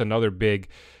think that's another big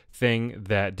thing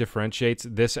that differentiates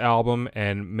this album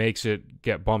and makes it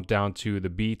get bumped down to the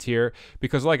B tier,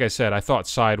 because like I said, I thought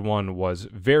side 1 was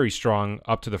very strong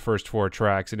up to the first 4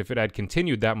 tracks, and if it had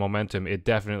continued that momentum, it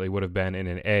definitely would have been in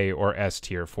an A or S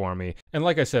tier for me. And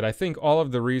like I said, I think all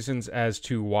of the reasons as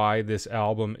to why this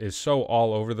album is so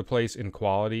all over the place in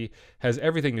quality has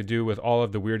everything to do with all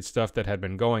of the weird stuff that had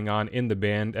been going on in the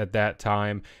band at that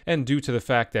time, and due to the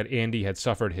fact that Andy had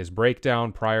suffered his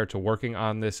breakdown prior to working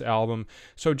on this album.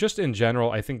 So just in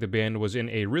general, I think the band was in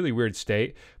a really weird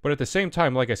state, but at the same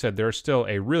time, like I said, there's still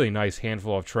a really nice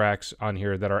handful of tracks on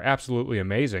here that are absolutely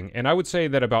amazing, and I would say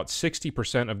that about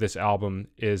 60% of this album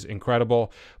is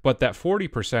incredible, but that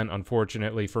 40%,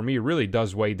 unfortunately, for me, really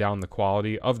does weigh down the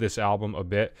quality of this album a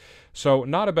bit. So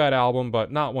not a bad album,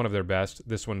 but not one of their best.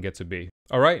 This one gets a B.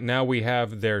 All right, now we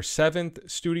have their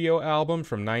 7th studio album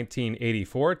from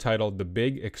 1984 titled The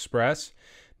Big Express.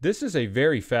 This is a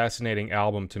very fascinating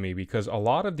album to me because a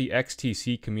lot of the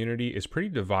XTC community is pretty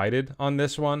divided on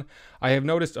this one. I have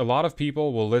noticed a lot of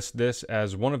people will list this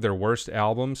as one of their worst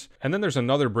albums, and then there's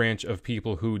another branch of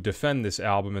people who defend this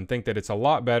album and think that it's a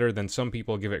lot better than some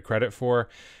people give it credit for,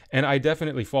 and I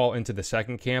definitely fall into the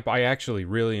second camp. I actually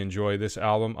really enjoy this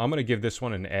album. I'm going to give this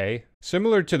one an A.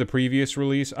 Similar to the previous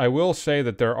release, I will say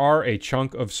that there are a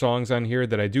chunk of songs on here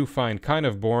that I do find kind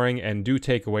of boring and do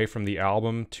take away from the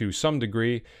album to some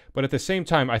degree, but at the same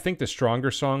time, I think the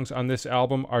stronger songs on this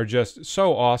album are just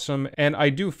so awesome, and I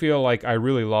do feel like I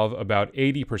really love about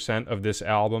 80% of this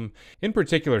album. In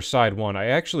particular, side 1, I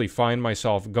actually find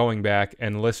myself going back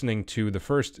and listening to the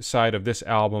first side of this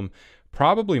album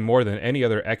probably more than any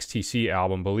other XTC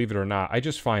album, believe it or not. I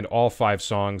just find all 5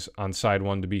 songs on side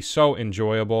 1 to be so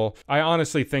enjoyable. I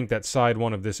honestly think that side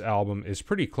 1 of this album is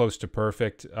pretty close to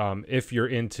perfect if you're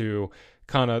into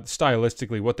kind of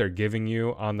stylistically what they're giving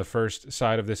you on the first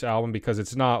side of this album, because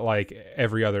it's not like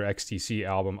every other XTC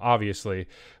album, obviously.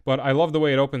 But I love the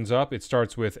way it opens up. It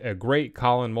starts with a great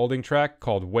Colin Moulding track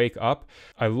called Wake Up.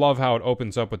 I love how it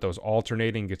opens up with those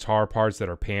alternating guitar parts that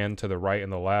are panned to the right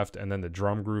and the left, and then the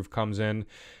drum groove comes in.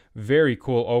 Very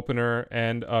cool opener,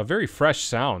 and a very fresh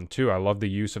sound too. I love the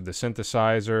use of the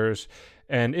synthesizers,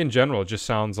 and in general, it just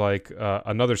sounds like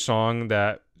another song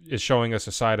that is showing us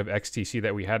a side of XTC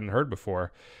that we hadn't heard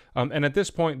before. And at this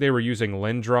point, they were using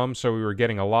Linn drums, so we were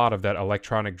getting a lot of that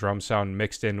electronic drum sound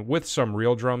mixed in with some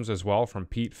real drums as well from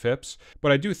Pete Phipps.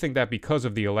 But I do think that because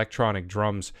of the electronic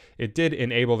drums, it did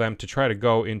enable them to try to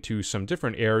go into some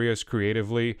different areas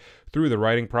creatively through the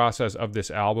writing process of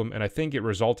this album, and I think it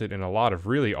resulted in a lot of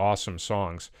really awesome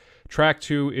songs. Track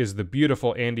 2 is the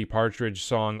beautiful Andy Partridge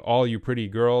song, All You Pretty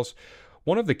Girls.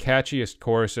 One of the catchiest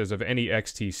choruses of any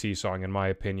XTC song, in my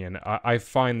opinion. I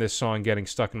find this song getting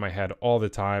stuck in my head all the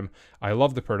time. I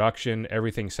love the production.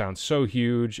 Everything sounds so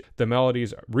huge. The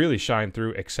melodies really shine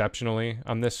through exceptionally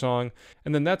on this song.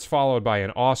 And then that's followed by an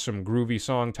awesome groovy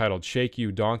song titled Shake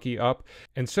You Donkey Up.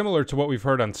 And similar to what we've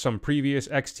heard on some previous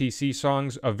XTC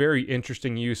songs, a very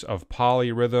interesting use of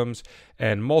polyrhythms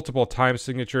and multiple time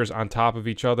signatures on top of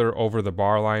each other over the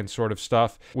bar line sort of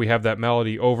stuff. We have that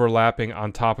melody overlapping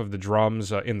on top of the drum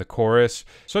in the chorus.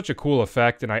 Such a cool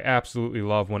effect, and I absolutely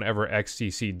love whenever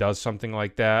XTC does something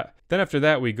like that. Then after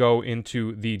that, we go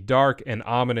into the dark and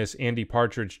ominous Andy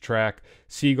Partridge track,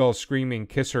 Seagull Screaming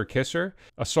Kiss Her Kiss Her,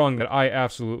 a song that I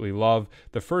absolutely love.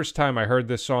 The first time I heard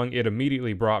this song, it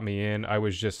immediately brought me in. I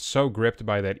was just so gripped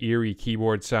by that eerie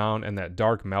keyboard sound and that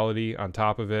dark melody on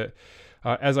top of it.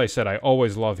 As I said, I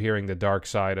always love hearing the dark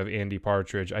side of Andy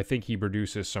Partridge. I think he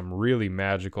produces some really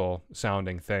magical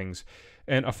sounding things.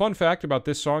 And a fun fact about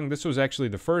this song, this was actually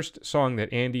the first song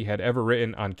that Andy had ever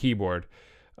written on keyboard.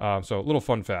 So a little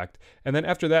fun fact. And then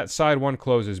after that, side 1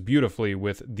 closes beautifully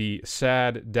with the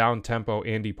sad, down-tempo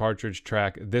Andy Partridge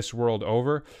track, This World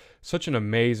Over. Such an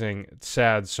amazing,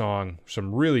 sad song.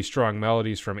 Some really strong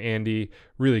melodies from Andy,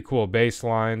 really cool bass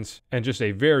lines, and just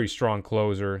a very strong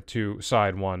closer to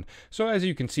side 1. So as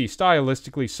you can see,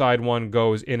 stylistically, side 1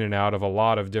 goes in and out of a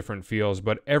lot of different feels,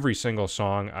 but every single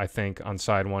song, I think, on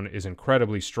side 1 is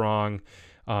incredibly strong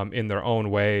in their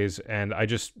own ways, and I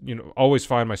just always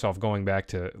find myself going back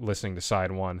to listening to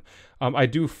side 1. I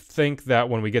do think that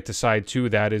when we get to side 2,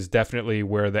 that is definitely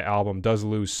where the album does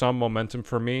lose some momentum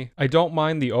for me. I don't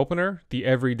mind the opener, The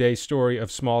Everyday Story of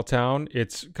Small Town.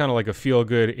 It's kind of like a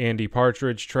feel-good Andy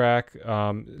Partridge track.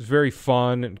 It's very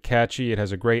fun and catchy. It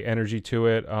has a great energy to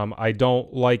it. I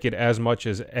don't like it as much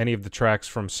as any of the tracks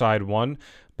from side 1,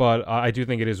 but I do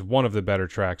think it is one of the better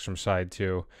tracks from side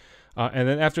 2. And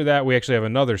then after that, we actually have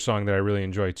another song that I really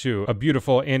enjoy too. A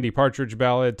beautiful Andy Partridge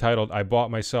ballad titled I Bought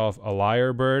Myself a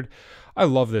Lyrebird. I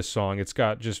love this song. It's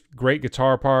got just great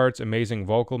guitar parts, amazing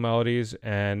vocal melodies,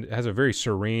 and it has a very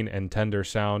serene and tender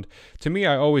sound. To me,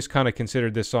 I always kind of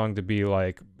considered this song to be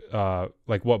like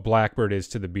what Blackbird is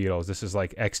to the Beatles. This is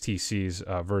like XTC's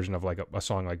version of like a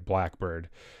song like Blackbird.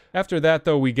 After that,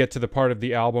 though, we get to the part of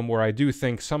the album where I do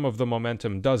think some of the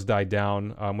momentum does die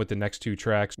down with the next 2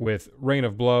 tracks, with Rain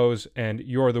of Blows and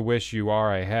You're the Wish You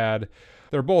Are I Had.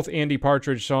 They're both Andy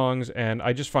Partridge songs, and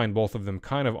I just find both of them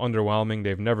kind of underwhelming.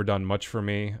 They've never done much for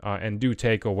me and do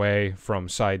take away from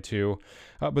side 2.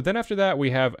 But then after that, we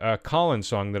have a Colin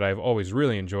song that I've always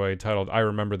really enjoyed titled I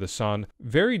Remember the Sun.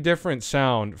 Very different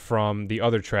sound from the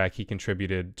other track he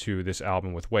contributed to this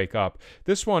album with Wake Up.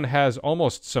 This one has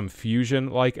almost some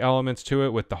fusion-like elements to it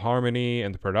with the harmony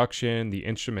and the production, the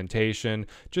instrumentation,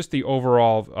 just the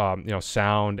overall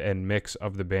sound and mix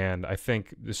of the band. I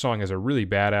think the song has a really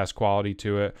badass quality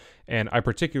to it, and I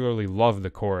particularly love the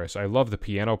chorus. I love the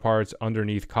piano parts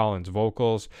underneath Colin's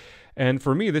vocals, and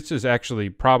for me, this is actually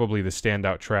probably the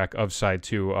standout track of side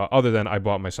 2, other than I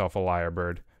Bought Myself a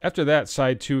Lyrebird. After that,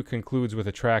 side 2 concludes with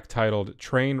a track titled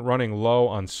Train Running Low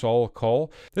on Soul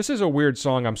Coal. This is a weird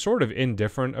song. I'm sort of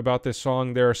indifferent about this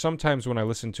song. There are some times when I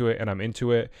listen to it and I'm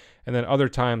into it, and then other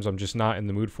times I'm just not in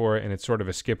the mood for it, and it's sort of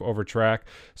a skip over track.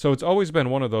 So it's always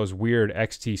been one of those weird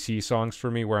XTC songs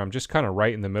for me where I'm just kind of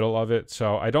right in the middle of it.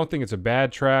 So I don't think it's a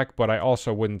bad track, but I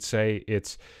also wouldn't say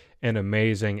it's an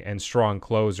amazing and strong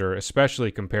closer,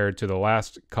 especially compared to the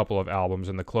last couple of albums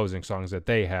and the closing songs that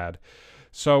they had.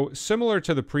 So, similar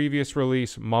to the previous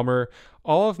release, Mummer,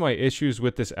 all of my issues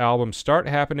with this album start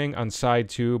happening on side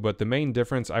 2, but the main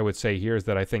difference I would say here is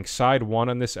that I think side 1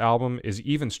 on this album is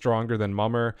even stronger than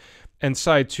Mummer, and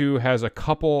side 2 has a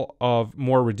couple of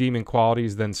more redeeming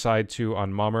qualities than side 2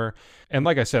 on Mummer. And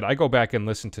like I said, I go back and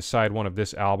listen to side 1 of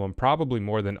this album probably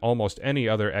more than almost any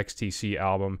other XTC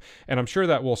album, and I'm sure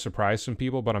that will surprise some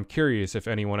people, but I'm curious if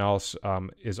anyone else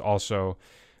is also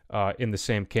in the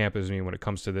same camp as me when it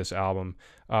comes to this album.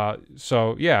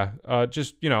 So yeah,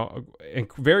 just, you know, a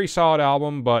very solid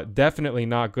album, but definitely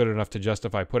not good enough to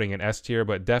justify putting an S tier,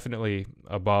 but definitely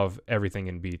above everything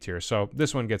in B tier. So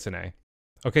this one gets an A.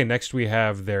 Okay, next we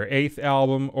have their 8th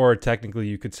album, or technically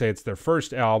you could say it's their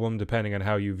first album, depending on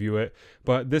how you view it.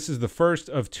 But this is the first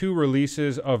of 2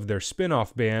 releases of their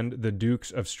spin-off band, the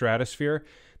Dukes of Stratosphear.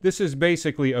 This is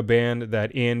basically a band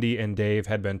that Andy and Dave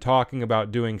had been talking about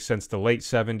doing since the late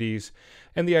 70s,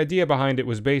 and the idea behind it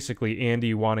was basically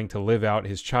Andy wanting to live out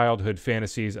his childhood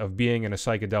fantasies of being in a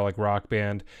psychedelic rock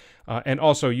band, and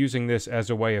also using this as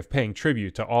a way of paying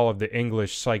tribute to all of the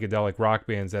English psychedelic rock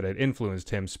bands that had influenced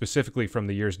him, specifically from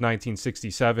the years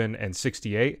 1967 and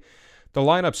 68. The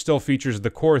lineup still features the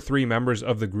core 3 members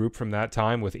of the group from that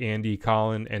time with Andy,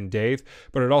 Colin, and Dave,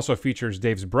 but it also features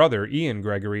Dave's brother, Ian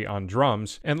Gregory, on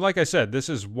drums. And like I said, this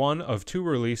is one of 2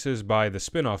 releases by the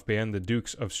spin-off band, the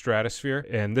Dukes of Stratosphear,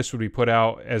 and this would be put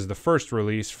out as the first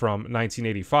release from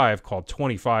 1985 called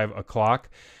 25 O'Clock.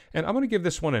 And I'm going to give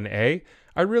this one an A.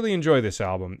 I really enjoy this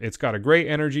album. It's got a great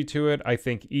energy to it. I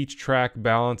think each track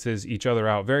balances each other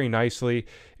out very nicely.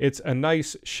 It's a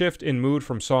nice shift in mood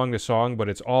from song to song, but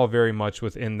it's all very much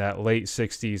within that late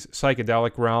 60s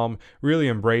psychedelic realm, really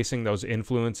embracing those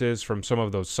influences from some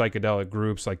of those psychedelic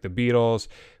groups like the Beatles,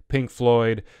 Pink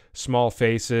Floyd, Small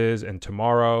Faces, and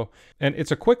Tomorrow. And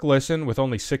it's a quick listen with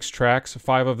only 6 tracks,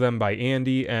 5 of them by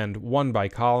Andy and 1 by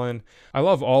Colin. I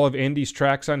love all of Andy's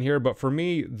tracks on here, but for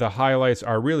me, the highlights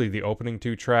are really the opening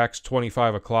 2 tracks,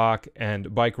 25 O'Clock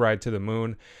and Bike Ride to the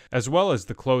Moon, as well as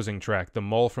the closing track, The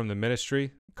Mole from the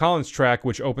Ministry. Colin's track,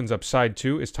 which opens up side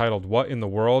 2, is titled What in the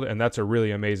World, and that's a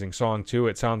really amazing song too.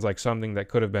 It sounds like something that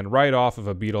could have been right off of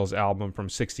a Beatles album from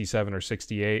 67 or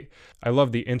 68. I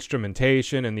love the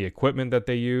instrumentation and the equipment that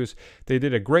they use. They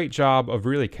did a great job of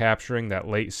really capturing that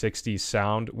late 60s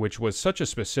sound, which was such a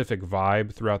specific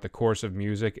vibe throughout the course of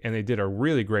music, and they did a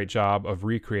really great job of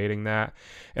recreating that.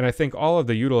 And I think all of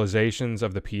the utilizations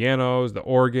of the pianos, the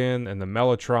organ, and the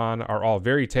mellotron are all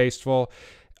very tasteful.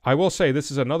 I will say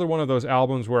this is another one of those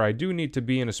albums where I do need to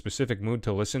be in a specific mood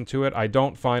to listen to it. I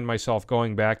don't find myself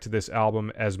going back to this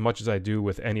album as much as I do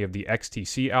with any of the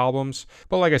XTC albums.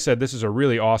 But like I said, this is a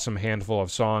really awesome handful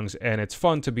of songs, and it's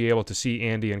fun to be able to see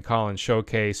Andy and Colin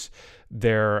showcase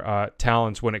their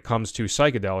talents when it comes to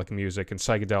psychedelic music and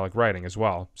psychedelic writing as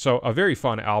well. So a very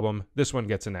fun album. This one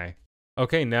gets an A.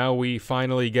 Okay, now we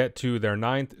finally get to their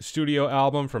 9th studio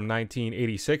album from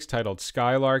 1986 titled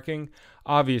Skylarking.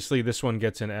 Obviously, this one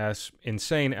gets an S.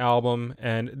 Insane album,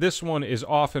 and this one is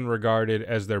often regarded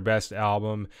as their best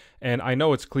album. And I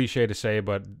know it's cliche to say,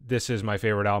 but this is my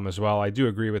favorite album as well. I do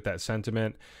agree with that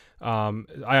sentiment.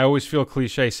 I always feel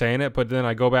cliche saying it, but then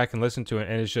I go back and listen to it,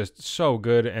 and it's just so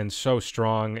good and so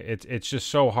strong. It's just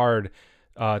so hard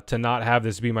to not have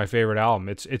this be my favorite album.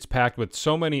 It's packed with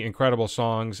so many incredible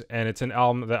songs, and it's an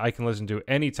album that I can listen to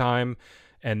anytime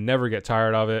and never get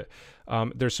tired of it.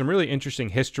 There's some really interesting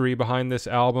history behind this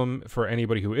album for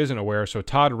anybody who isn't aware. So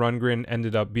Todd Rundgren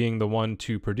ended up being the one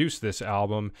to produce this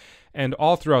album, and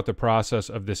all throughout the process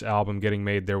of this album getting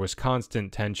made, there was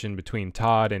constant tension between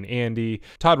Todd and Andy.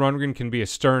 Todd Rundgren can be a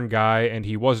stern guy, and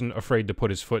he wasn't afraid to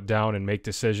put his foot down and make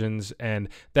decisions, and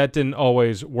that didn't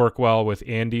always work well with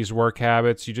Andy's work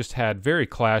habits. You just had very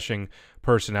clashing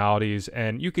personalities,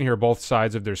 and you can hear both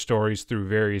sides of their stories through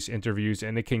various interviews,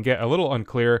 and it can get a little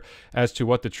unclear as to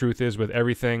what the truth is with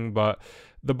everything, but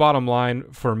the bottom line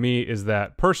for me is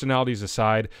that, personalities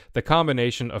aside, the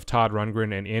combination of Todd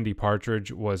Rundgren and Andy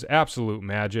Partridge was absolute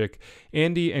magic.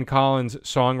 Andy and Colin's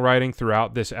songwriting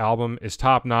throughout this album is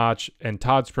top-notch, and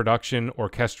Todd's production,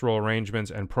 orchestral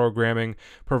arrangements, and programming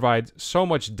provide so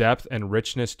much depth and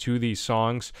richness to these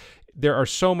songs. There are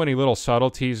so many little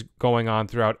subtleties going on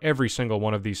throughout every single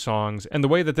one of these songs, and the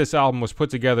way that this album was put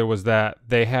together was that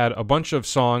they had a bunch of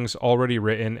songs already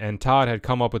written, and Todd had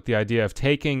come up with the idea of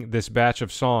taking this batch of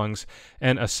songs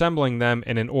and assembling them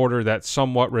in an order that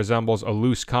somewhat resembles a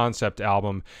loose concept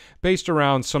album based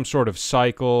around some sort of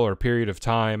cycle or period of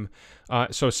time.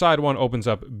 So side one opens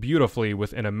up beautifully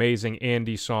with an amazing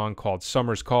Andy song called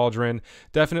Summer's Cauldron.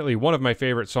 Definitely one of my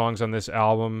favorite songs on this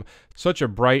album. Such a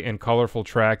bright and colorful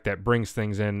track that brings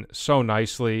things in so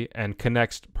nicely and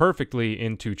connects perfectly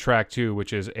into track 2,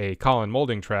 which is a Colin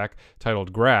Moulding track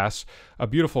titled Grass. A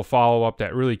beautiful follow-up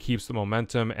that really keeps the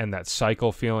momentum and that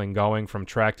cycle feeling going from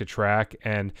track to track.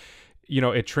 And, you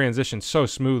know, it transitions so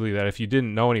smoothly that if you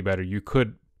didn't know any better, you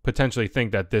could potentially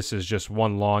think that this is just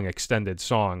one long extended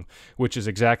song, which is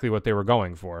exactly what they were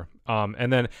going for.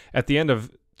 And then at the end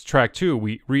of track 2,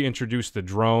 we reintroduce the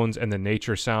drones and the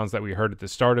nature sounds that we heard at the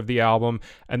start of the album,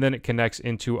 and then it connects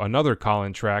into another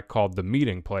Colin track called The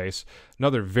Meeting Place.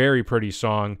 Another very pretty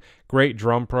song, great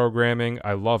drum programming.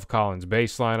 I love Colin's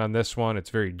bass line on this one.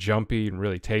 It's very jumpy and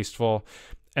really tasteful.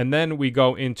 And then we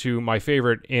go into my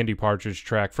favorite Andy Partridge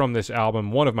track from this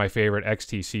album, one of my favorite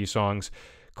XTC songs,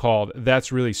 called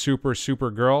That's Really Super,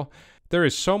 Supergirl. There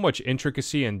is so much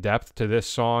intricacy and depth to this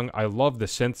song. I love the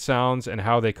synth sounds and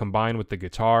how they combine with the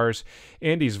guitars.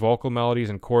 Andy's vocal melodies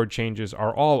and chord changes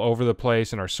are all over the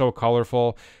place and are so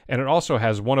colorful. And it also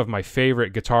has one of my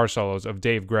favorite guitar solos of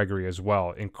Dave Gregory as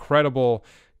well. Incredible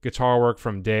guitar work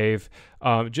from Dave.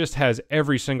 Just has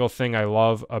every single thing I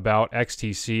love about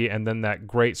XTC, and then that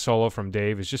great solo from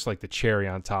Dave is just like the cherry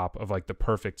on top of like the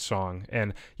perfect song.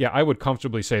 And yeah, I would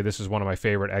comfortably say this is one of my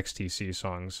favorite XTC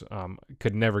songs.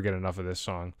 Could never get enough of this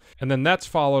song. And then that's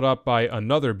followed up by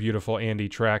another beautiful Andy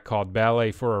track called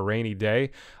Ballet for a Rainy Day.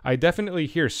 I definitely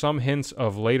hear some hints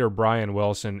of later Brian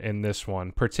Wilson in this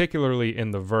one, particularly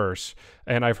in the verse.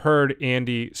 And I've heard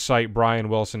Andy cite Brian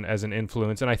Wilson as an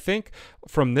influence, and I think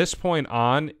from this point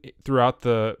on, throughout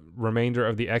the remainder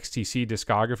of the XTC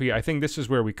discography, I think this is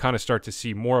where we kind of start to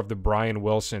see more of the Brian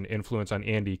Wilson influence on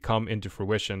Andy come into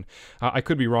fruition. I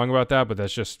could be wrong about that, but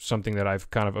that's just something that I've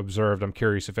kind of observed. I'm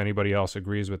curious if anybody else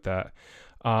agrees with that.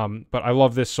 But I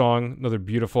love this song, another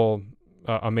beautiful,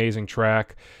 amazing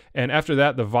track. And after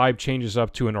that, the vibe changes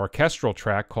up to an orchestral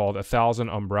track called 1,000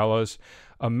 Umbrellas.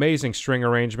 Amazing string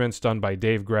arrangements done by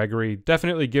Dave Gregory,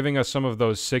 definitely giving us some of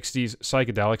those 60s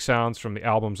psychedelic sounds from the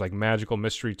albums like Magical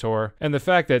Mystery Tour. And the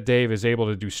fact that Dave is able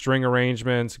to do string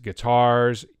arrangements,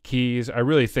 guitars, keys, I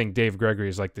really think Dave Gregory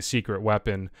is like the secret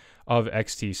weapon of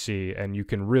XTC, and you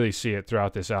can really see it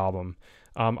throughout this album.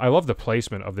 I love the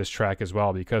placement of this track as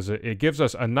well, because it gives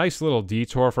us a nice little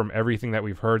detour from everything that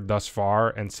we've heard thus far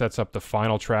and sets up the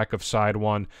final track of side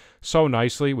one so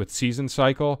nicely with Season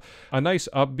Cycle. A nice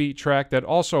upbeat track that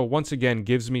also once again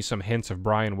gives me some hints of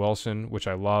Brian Wilson, which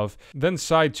I love. Then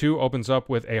side 2 opens up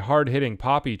with a hard-hitting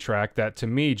poppy track that to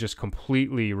me just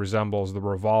completely resembles the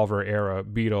Revolver era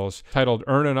Beatles, titled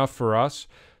Earn Enough for Us.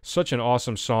 Such an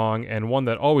awesome song, and one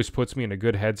that always puts me in a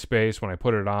good headspace when I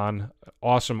put it on.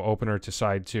 Awesome opener to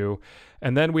side 2.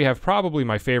 And then we have probably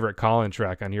my favorite Colin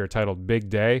track on here, titled Big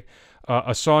Day.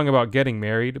 A song about getting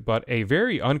married, but a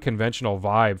very unconventional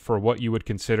vibe for what you would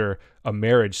consider a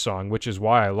marriage song, which is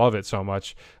why I love it so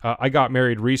much. I got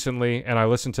married recently, and I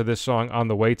listened to this song on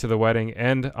the way to the wedding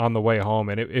and on the way home,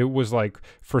 and it was like,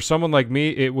 for someone like me,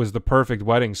 it was the perfect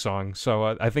wedding song.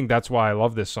 So I think that's why I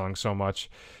love this song so much,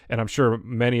 and I'm sure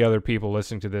many other people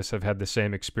listening to this have had the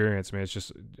same experience. I mean, it's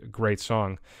just a great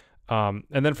song.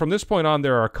 And then from this point on,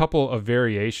 there are a couple of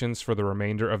variations for the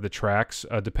remainder of the tracks,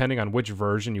 depending on which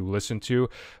version you listen to.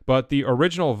 But the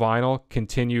original vinyl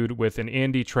continued with an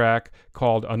Andy track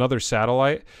called Another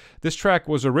Satellite. This track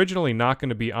was originally not going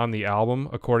to be on the album,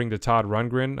 according to Todd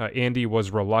Rundgren. Andy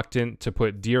was reluctant to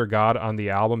put Dear God on the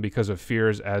album because of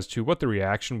fears as to what the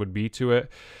reaction would be to it.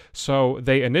 So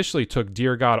they initially took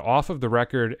Dear God off of the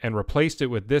record and replaced it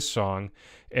with this song.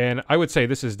 And I would say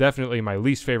this is definitely my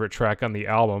least favorite track on the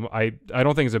album. I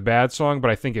don't think it's a bad song,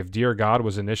 but I think if Dear God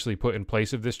was initially put in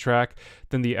place of this track,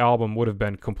 then the album would have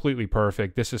been completely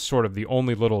perfect. This is sort of the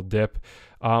only little dip.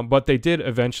 But they did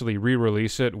eventually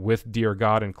re-release it with Dear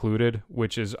God included,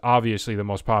 which is obviously the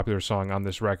most popular song on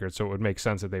this record, so it would make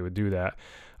sense that they would do that.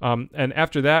 And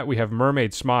after that, we have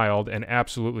Mermaid Smiled, an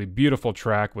absolutely beautiful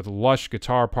track with lush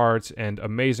guitar parts and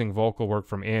amazing vocal work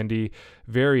from Andy.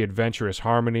 Very adventurous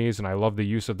harmonies, and I love the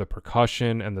use of the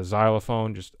percussion and the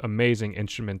xylophone, just amazing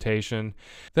instrumentation.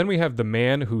 Then we have The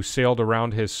Man Who Sailed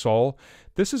Around His Soul.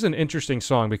 This is an interesting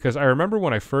song because I remember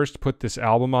when I first put this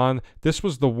album on, this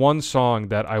was the one song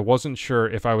that I wasn't sure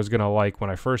if I was going to like when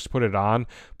I first put it on,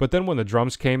 but then when the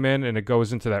drums came in and it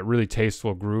goes into that really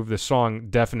tasteful groove, the song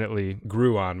definitely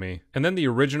grew on me. And then the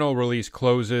original release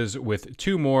closes with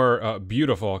two more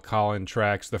beautiful Colin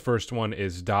tracks. The first one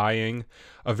is Dying,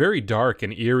 a very dark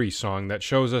and eerie song that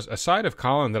shows us a side of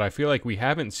Colin that I feel like we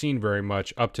haven't seen very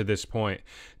much up to this point.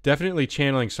 Definitely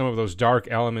channeling some of those dark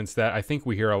elements that I think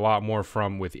we hear a lot more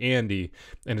from with Andy,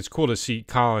 and it's cool to see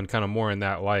Colin kind of more in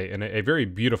that light. And a very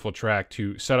beautiful track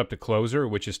to set up the closer,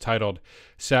 which is titled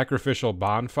Sacrificial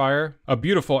Bonfire. A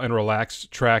beautiful and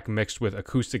relaxed track mixed with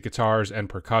acoustic guitars and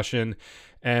percussion.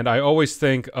 And I always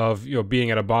think of,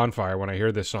 being at a bonfire when I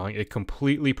hear this song. It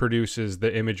completely produces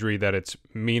the imagery that it's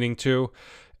meaning to.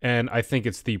 And I think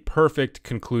it's the perfect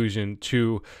conclusion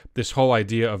to this whole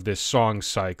idea of this song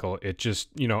cycle. It just,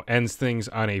 ends things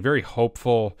on a very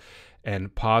hopeful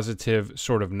and positive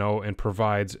sort of note and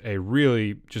provides a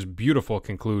really just beautiful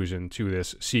conclusion to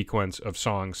this sequence of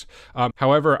songs.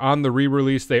 However, on the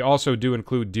re-release, they also do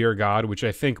include Dear God, which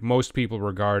I think most people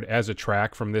regard as a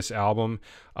track from this album.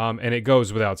 And it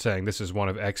goes without saying, this is one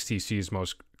of XTC's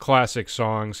most classic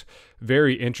songs.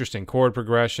 Very interesting chord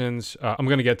progressions. I'm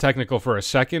going to get technical for a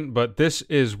second, but this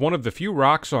is one of the few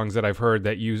rock songs that I've heard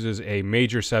that uses a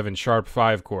major 7 sharp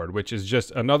 5 chord, which is just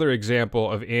another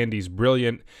example of Andy's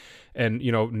brilliant and,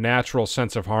 natural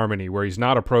sense of harmony, where he's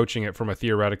not approaching it from a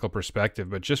theoretical perspective,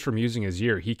 but just from using his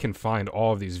ear, he can find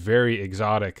all of these very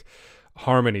exotic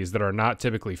harmonies that are not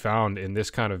typically found in this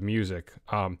kind of music.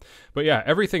 But yeah,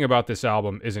 everything about this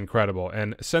album is incredible.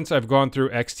 And since I've gone through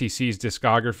XTC's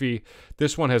discography,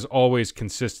 this one has always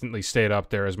consistently stayed up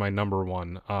there as my number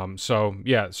one. So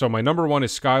my number one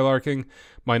is Skylarking.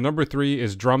 My number 3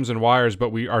 is Drums and Wires,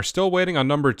 but we are still waiting on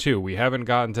number 2. We haven't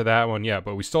gotten to that one yet,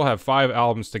 but we still have 5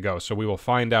 albums to go, so we will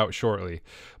find out shortly.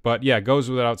 But yeah, it goes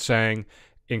without saying,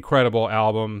 incredible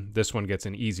album. This one gets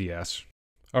an easy S.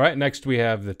 All right, next we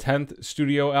have the 10th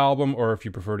studio album, or if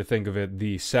you prefer to think of it,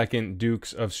 the second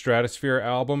Dukes of Stratosphear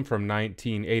album from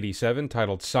 1987,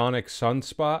 titled Sonic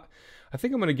Sunspot. I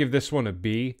think I'm going to give this one a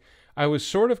B. I was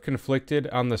sort of conflicted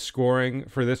on the scoring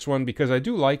for this one because I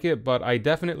do like it, but I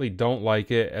definitely don't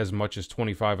like it as much as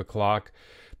 25 O'Clock.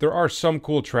 There are some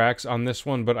cool tracks on this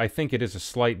one, but I think it is a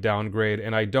slight downgrade,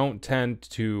 and I don't tend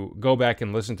to go back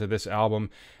and listen to this album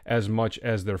as much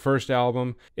as their first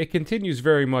album. It continues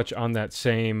very much on that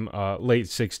same late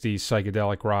 60s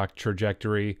psychedelic rock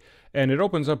trajectory, and it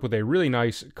opens up with a really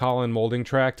nice Colin Moulding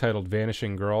track titled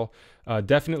Vanishing Girl,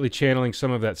 definitely channeling some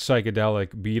of that psychedelic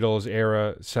Beatles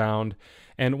era sound.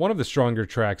 And one of the stronger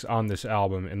tracks on this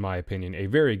album, in my opinion, a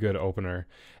very good opener.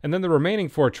 And then the remaining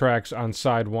 4 tracks on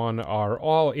side 1 are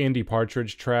all Andy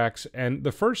Partridge tracks, and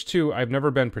the first 2 I've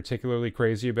never been particularly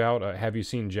crazy about, Have You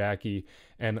Seen Jackie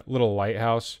and Little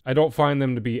Lighthouse. I don't find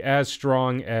them to be as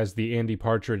strong as the Andy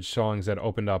Partridge songs that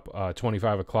opened up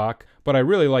 25 O'Clock, but I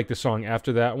really like the song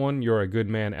after that one, You're a Good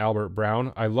Man, Albert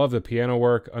Brown. I love the piano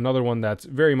work, another one that's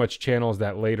very much channels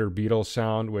that later Beatles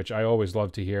sound, which I always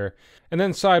love to hear. And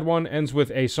then side 1 ends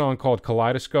with a song called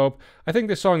Kaleidoscope. I think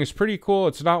this song is pretty cool.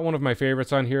 It's not one of my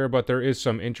favorites on here, but there is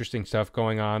some interesting stuff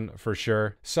going on for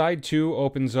sure. Side 2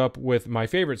 opens up with my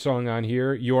favorite song on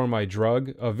here, You're My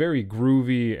Drug, a very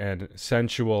groovy and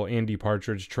sensual Andy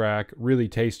Partridge track, really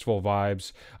tasteful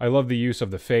vibes. I love the use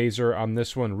of the phaser on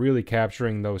this one, really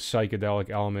capturing those psychedelic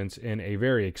elements in a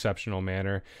very exceptional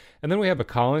manner. And then we have a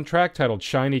Colin track titled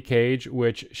Shiny Cage,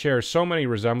 which shares so many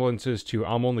resemblances to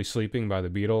I'm Only Sleeping by the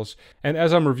Beatles. And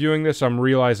as I'm reviewing this, I'm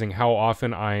realizing how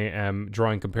often I am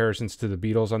drawing comparisons to the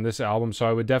Beatles on this album, so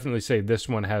I would definitely say this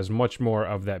one has much more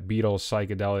of that Beatles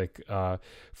psychedelic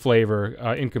flavor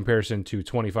in comparison to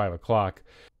 25 O'Clock.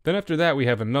 Then after that, we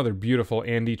have another beautiful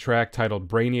Andy track titled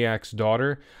Brainiac's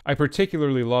Daughter. I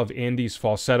particularly love Andy's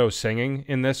falsetto singing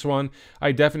in this one.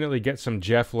 I definitely get some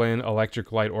Jeff Lynne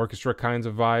Electric Light Orchestra kinds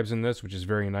of vibes in this, which is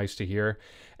very nice to hear.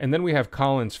 And then we have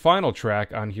Colin's final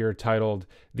track on here titled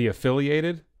The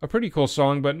Affiliated. A pretty cool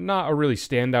song, but not a really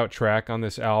standout track on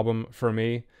this album for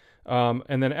me.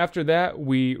 And then after that,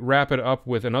 we wrap it up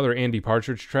with another Andy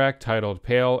Partridge track titled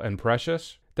Pale and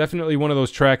Precious. Definitely one of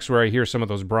those tracks where I hear some of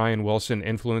those Brian Wilson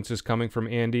influences coming from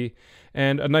Andy,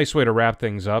 and a nice way to wrap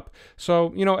things up.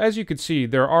 So, as you could see,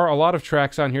 there are a lot of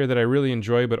tracks on here that I really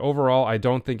enjoy, but overall, I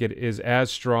don't think it is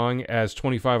as strong as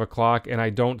 25 O'Clock, and I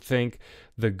don't think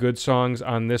the good songs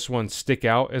on this one stick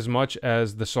out as much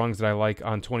as the songs that I like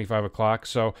on 25 O'Clock.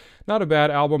 So, not a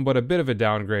bad album, but a bit of a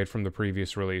downgrade from the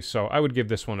previous release. So, I would give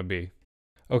this one a B.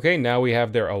 Okay, now we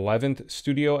have their 11th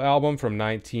studio album from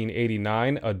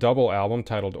 1989, a double album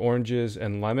titled Oranges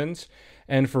and Lemons.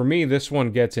 And for me, this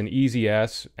one gets an easy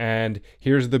S. And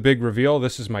here's the big reveal.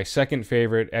 This is my second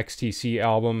favorite XTC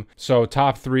album. So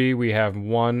top three, we have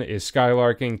 1 is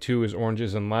Skylarking, 2 is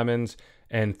Oranges and Lemons,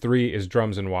 and 3 is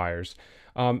Drums and Wires.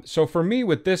 So for me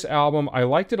with this album, I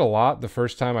liked it a lot the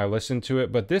first time I listened to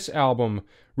it, but this album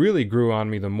really grew on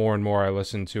me the more and more I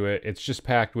listened to it. It's just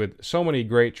packed with so many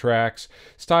great tracks.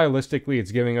 Stylistically,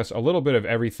 it's giving us a little bit of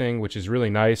everything, which is really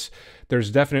nice.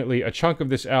 There's definitely a chunk of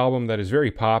this album that is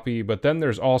very poppy, but then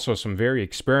there's also some very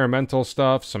experimental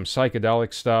stuff, some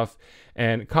psychedelic stuff,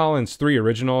 and Collins' 3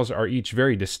 originals are each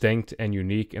very distinct and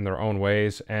unique in their own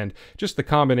ways, and just the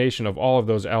combination of all of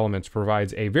those elements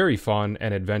provides a very fun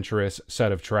and adventurous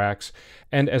set of tracks.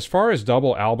 And as far as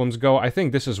double albums go, I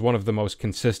think this is one of the most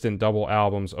consistent double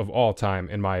albums of all time,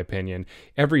 in my opinion.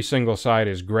 Every single side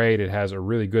is great, it has a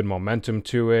really good momentum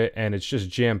to it, and it's just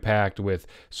jam-packed with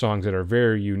songs that are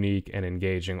very unique and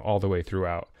engaging all the way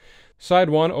throughout.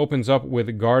 Side 1 opens up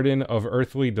with Garden of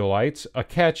Earthly Delights, a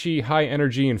catchy,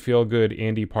 high-energy and feel-good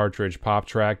Andy Partridge pop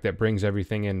track that brings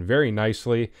everything in very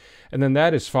nicely. And then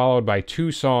that is followed by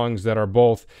 2 songs that are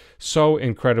both so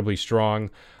incredibly strong,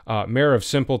 Mayor of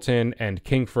Simpleton and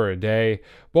King for a Day.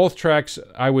 Both tracks,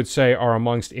 I would say, are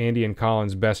amongst Andy and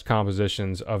Collins' best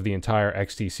compositions of the entire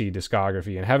XTC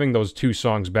discography. And having those 2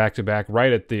 songs back-to-back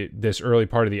right at this early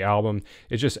part of the album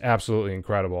is just absolutely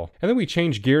incredible. And then we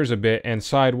change gears a bit, and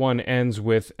side 1 ends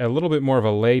with a little bit more of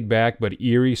a laid-back but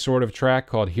eerie sort of track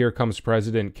called Here Comes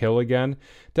President Kill Again.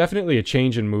 Definitely a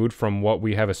change in mood from what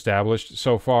we have established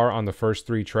so far on the first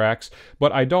 3 tracks,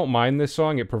 but I don't mind this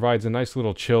song. It provides a nice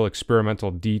little chill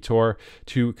experimental detour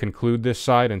to conclude this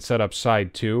side and set up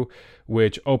side 2,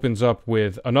 which opens up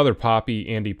with another poppy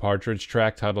Andy Partridge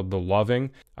track titled The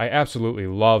Loving. I absolutely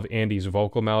love Andy's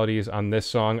vocal melodies on this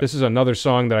song. This is another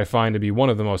song that I find to be one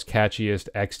of the most catchiest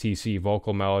XTC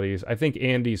vocal melodies. I think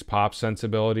Andy's pop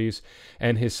sensibilities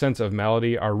and his sense of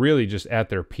melody are really just at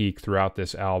their peak throughout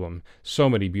this album. So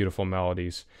many beautiful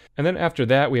melodies. And then after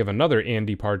that, we have another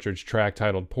Andy Partridge track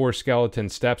titled Poor Skeleton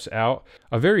Steps Out,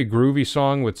 a very groovy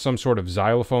song with some sort of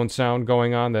xylophone sound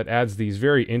going on that adds these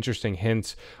very interesting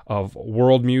hints of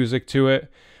world music to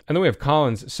it. And then we have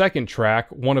Collins' second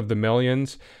track, One of the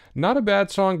Millions. Not a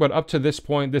bad song, but up to this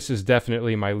point, this is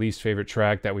definitely my least favorite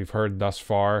track that we've heard thus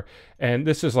far. And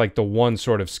this is like the one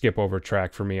sort of skip over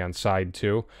track for me on side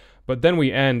 2. But then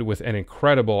we end with an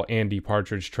incredible Andy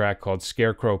Partridge track called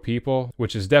Scarecrow People,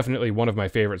 which is definitely one of my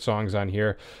favorite songs on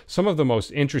here. Some of the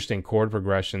most interesting chord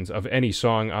progressions of any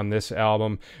song on this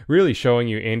album, really showing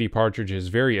you Andy Partridge's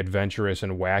very adventurous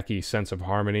and wacky sense of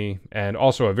harmony, and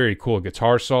also a very cool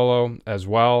guitar solo as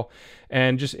well.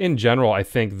 And just in general, I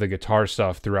think the guitar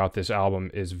stuff throughout this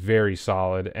album is very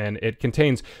solid, and it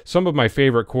contains some of my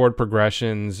favorite chord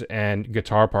progressions and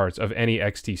guitar parts of any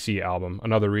XTC album,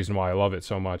 another reason why I love it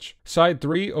so much. Side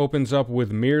 3 opens up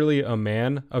with Merely a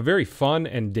Man, a very fun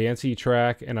and dancey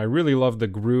track, and I really love the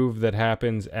groove that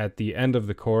happens at the end of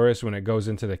the chorus when it goes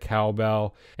into the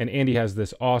cowbell, and Andy has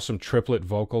this awesome triplet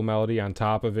vocal melody on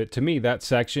top of it. To me, that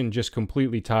section just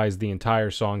completely ties the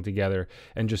entire song together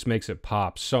and just makes it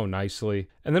pop so nicely.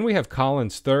 And then we have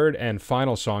Collins' third and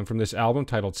final song from this album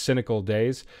titled Cynical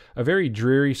Days, a very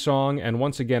dreary song, and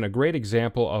once again a great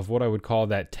example of what I would call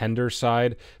that tender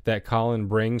side that Colin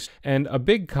brings, and a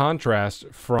big contrast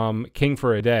from King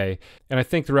for a Day. And I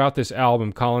think throughout this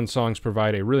album, Colin's songs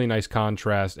provide a really nice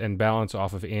contrast and balance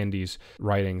off of Andy's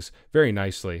writings very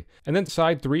nicely. And then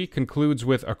side 3 concludes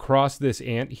with Across This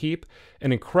Ant Heap,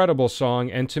 an incredible song,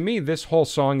 and to me this whole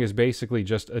song is basically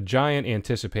just a giant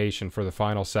anticipation for the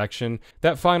final section.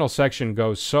 That final section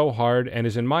goes so hard and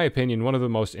is, in my opinion, one of the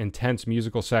most intense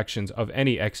musical sections of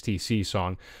any XTC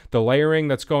song. The layering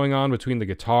that's going on between the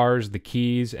guitars, the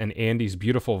keys, and Andy's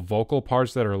beautiful vocal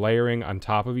parts that are layering on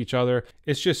top of each other,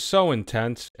 it's just so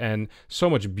intense and so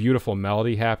much beautiful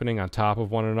melody happening on top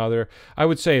of one another. I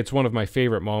would say it's one of my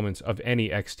favorite moments of any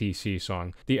XTC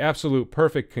song. The absolute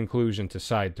perfect conclusion to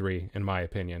side 3, in my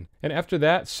opinion. And after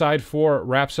that, side 4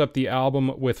 wraps up the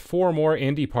album with 4 more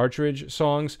Andy Partridge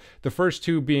songs, the first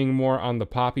 2 being more on the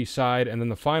poppy side, and then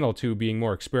the final 2 being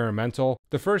more experimental.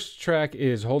 The first track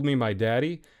is Hold Me My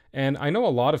Daddy, And I know a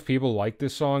lot of people like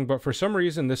this song, but for some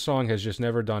reason this song has just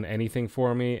never done anything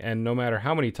for me, and no matter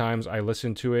how many times I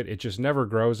listen to it, it just never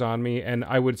grows on me. And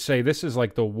I would say this is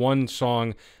like the one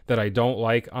song that I don't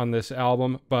like on this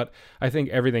album, but I think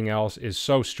everything else is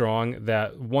so strong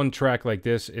that one track like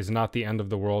this is not the end of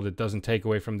the world. It doesn't take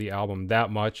away from the album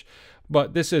that much,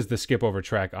 but this is the skip over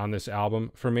track on this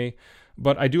album for me.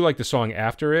 But I do like the song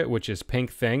after it, which is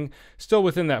Pink Thing. Still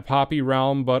within that poppy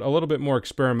realm, but a little bit more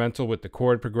experimental with the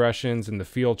chord progressions and the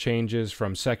feel changes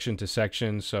from section to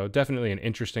section, so definitely an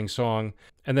interesting song.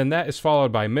 And then that is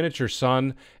followed by Miniature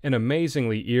Sun, an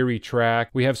amazingly eerie track.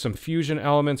 We have some fusion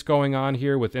elements going on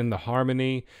here within the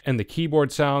harmony, and the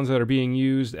keyboard sounds that are being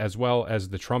used, as well as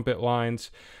the trumpet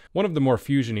lines. One of the more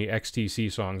fusiony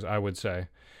XTC songs, I would say.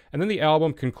 And then the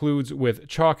album concludes with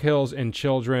Chalk Hills and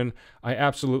Children. I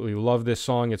absolutely love this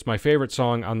song. It's my favorite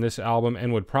song on this album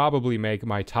and would probably make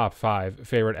my top 5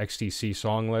 favorite XTC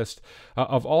song list.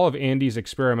 Of all of Andy's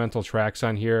experimental tracks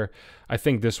on here, I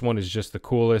think this one is just the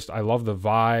coolest. I love the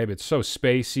vibe. It's so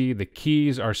spacey. The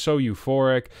keys are so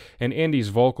euphoric. And Andy's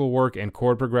vocal work and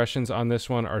chord progressions on this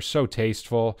one are so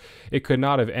tasteful. It could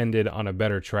not have ended on a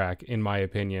better track, in my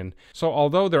opinion. So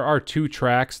although there are 2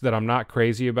 tracks that I'm not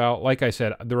crazy about, like I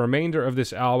said, the remainder of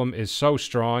this album is so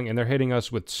strong, and they're hitting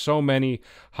us with so many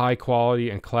high quality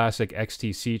and classic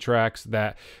XTC tracks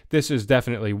that this is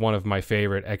definitely one of my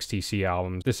favorite XTC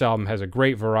albums. This album has a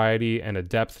great variety and a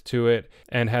depth to it,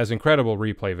 and has incredible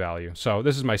replay value. So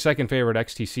this is my second favorite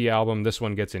XTC album. This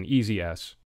one gets an easy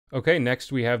S. Okay,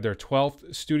 next we have their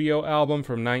 12th studio album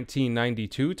from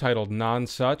 1992 titled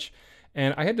Non-Such.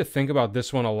 And I had to think about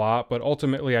this one a lot, but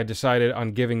ultimately I decided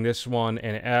on giving this one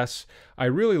an S. I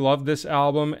really love this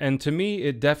album, and to me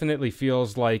it definitely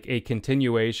feels like a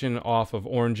continuation off of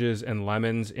Oranges and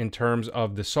Lemons in terms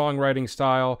of the songwriting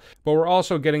style, but we're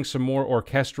also getting some more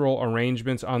orchestral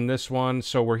arrangements on this one,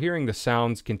 so we're hearing the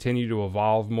sounds continue to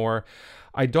evolve more.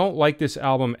 I don't like this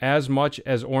album as much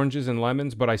as Oranges and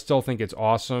Lemons, but I still think it's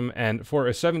awesome, and for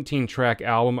a 17-track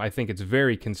album, I think it's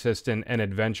very consistent and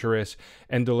adventurous,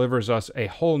 and delivers us a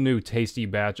whole new tasty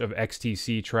batch of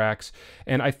XTC tracks,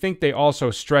 and I think they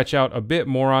also stretch out a bit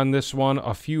more on this one,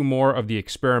 a few more of the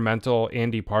experimental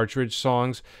Andy Partridge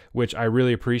songs, which I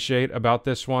really appreciate about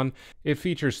this one. It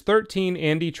features 13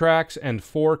 Andy tracks and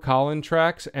 4 Colin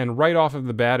tracks, and right off of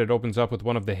the bat, it opens up with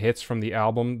one of the hits from the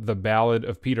album, The Ballad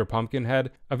of Peter Pumpkinhead.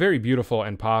 A very beautiful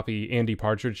and poppy Andy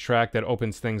Partridge track that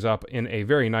opens things up in a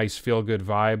very nice feel-good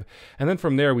vibe. And then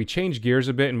from there we change gears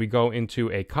a bit and we go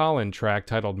into a Colin track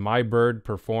titled My Bird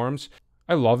Performs.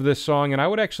 I love this song, and I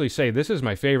would actually say this is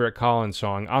my favorite Colin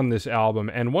song on this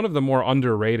album, and one of the more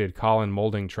underrated Colin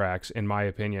Moulding tracks, in my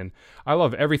opinion. I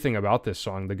love everything about this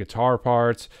song, the guitar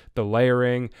parts, the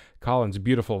layering, Colin's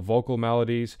beautiful vocal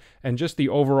melodies, and just the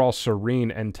overall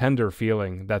serene and tender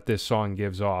feeling that this song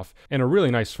gives off, and a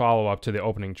really nice follow-up to the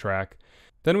opening track.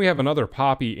 Then we have another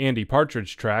poppy Andy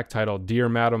Partridge track titled Dear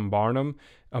Madam Barnum.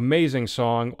 Amazing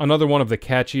song, another one of the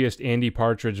catchiest Andy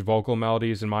Partridge vocal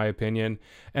melodies in my opinion,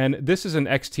 and this is an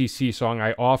XTC song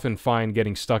I often find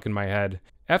getting stuck in my head.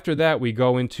 After that we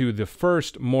go into the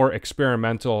first more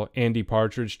experimental Andy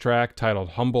Partridge track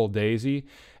titled Humble Daisy,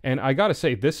 and I gotta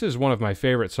say this is one of my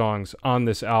favorite songs on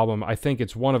this album. I think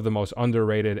it's one of the most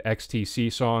underrated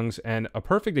XTC songs, and a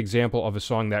perfect example of a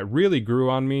song that really grew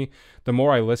on me the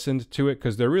more I listened to it,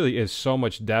 because there really is so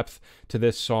much depth to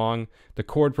this song. The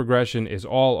chord progression is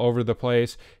all over the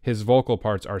place, his vocal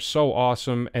parts are so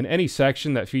awesome, and any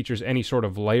section that features any sort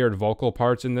of layered vocal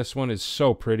parts in this one is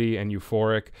so pretty and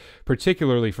euphoric,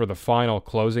 particularly for the final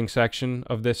closing section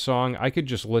of this song. I could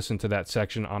just listen to that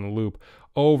section on loop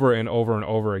over and over and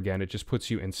over again. It just puts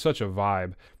you in such a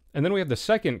vibe. And then we have the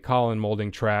second Colin Moulding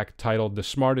track titled The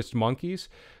Smartest Monkeys.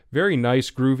 Very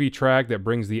nice groovy track that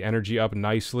brings the energy up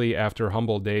nicely after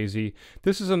Humble Daisy.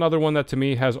 This is another one that to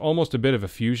me has almost a bit of a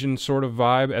fusion sort of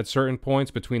vibe at certain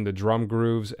points between the drum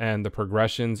grooves and the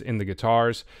progressions in the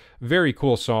guitars. Very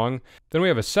cool song. Then we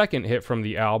have a second hit from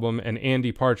the album, an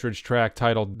Andy Partridge track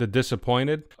titled The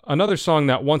Disappointed. Another song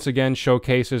that once again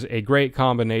showcases a great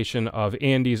combination of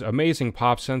Andy's amazing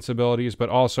pop sensibilities, but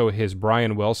also his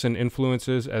Brian Wilson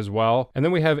influences as well. And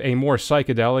then we have a more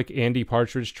psychedelic Andy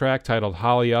Partridge track titled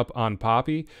Holly Up on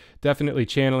Poppy, definitely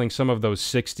channeling some of those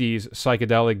 60s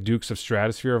psychedelic Dukes of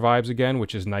Stratosphear vibes again,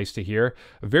 which is nice to hear.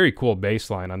 A very cool bass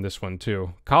line on this one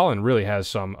too. Colin really has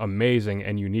some amazing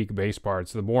and unique bass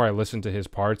parts. The more I listen to his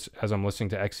parts as I'm listening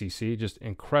to XTC, just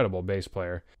incredible bass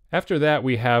player. After that,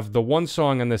 we have the one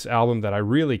song on this album that I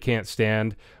really can't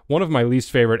stand. One of my least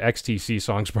favorite XTC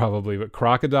songs probably, but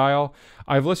Crocodile.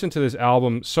 I've listened to this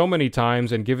album so many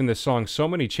times and given this song so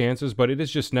many chances, but it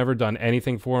has just never done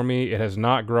anything for me. It has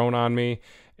not grown on me.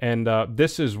 And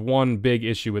this is one big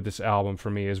issue with this album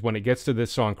for me, is when it gets to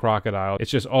this song Crocodile,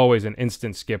 it's just always an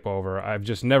instant skip over. I've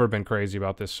just never been crazy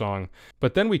about this song.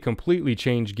 But then we completely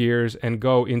change gears and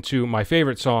go into my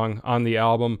favorite song on the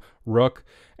album, Rook,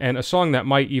 and a song that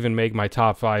might even make my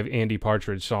top 5 Andy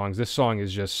Partridge songs. This song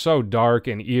is just so dark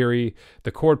and eerie.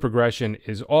 The chord progression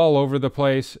is all over the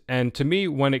place, and to me,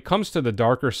 when it comes to the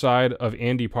darker side of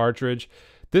Andy Partridge,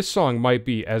 this song might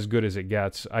be as good as it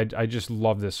gets. I just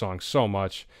love this song so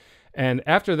much. And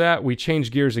after that, we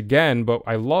change gears again, but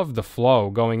I love the flow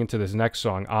going into this next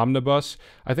song, Omnibus.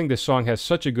 I think this song has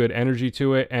such a good energy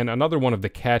to it, and another one of the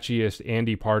catchiest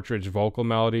Andy Partridge vocal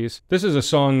melodies. This is a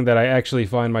song that I actually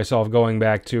find myself going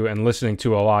back to and listening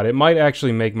to a lot. It might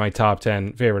actually make my top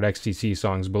 10 favorite XTC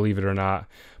songs, believe it or not.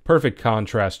 Perfect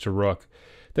contrast to Rook.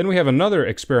 Then we have another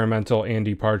experimental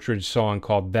Andy Partridge song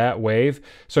called That Wave.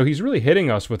 So he's really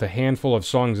hitting us with a handful of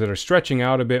songs that are stretching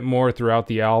out a bit more throughout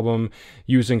the album,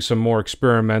 using some more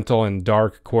experimental and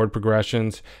dark chord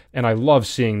progressions. And I love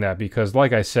seeing that because,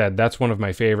 like I said, that's one of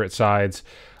my favorite sides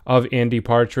of Andy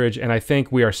Partridge, and I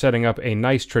think we are setting up a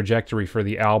nice trajectory for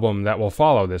the album that will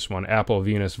follow this one, Apple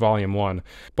Venus Volume 1.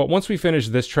 But once we finish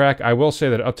this track, I will say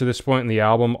that up to this point in the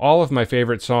album, all of my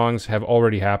favorite songs have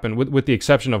already happened, with the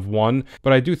exception of one,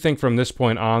 but I do think from this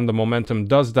point on, the momentum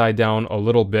does die down a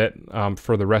little bit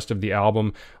for the rest of the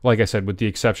album, like I said, with the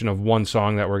exception of one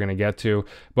song that we're going to get to.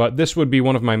 But this would be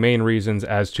one of my main reasons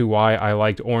as to why I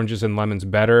liked Oranges and Lemons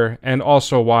better, and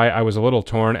also why I was a little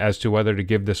torn as to whether to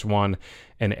give this one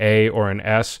an A or an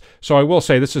S. So I will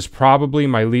say this is probably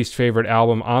my least favorite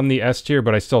album on the S tier,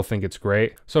 but I still think it's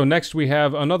great. So next we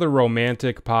have another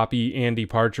romantic poppy Andy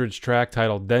Partridge track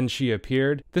titled Then She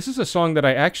Appeared. This is a song that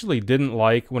I actually didn't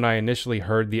like when I initially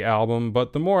heard the album,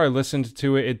 but the more I listened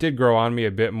to it, it did grow on me a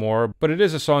bit more. But it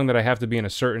is a song that I have to be in a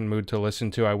certain mood to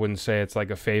listen to. I wouldn't say it's like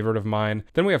a favorite of mine.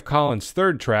 Then we have Colin's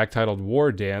third track titled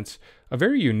War Dance. A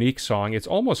very unique song. It's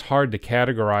almost hard to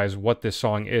categorize what this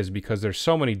song is because there's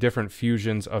so many different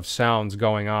fusions of sounds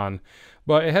going on.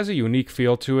 But it has a unique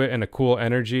feel to it and a cool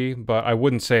energy, but I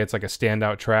wouldn't say it's like a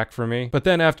standout track for me. But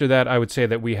then after that, I would say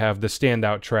that we have the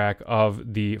standout track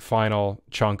of the final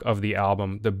chunk of the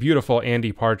album, the beautiful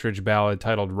Andy Partridge ballad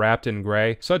titled Wrapped in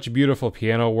Grey. Such beautiful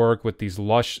piano work with these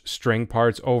lush string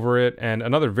parts over it, and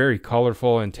another very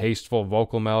colorful and tasteful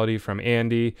vocal melody from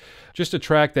Andy. Just a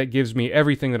track that gives me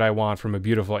everything that I want from a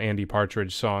beautiful Andy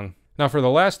Partridge song. Now for the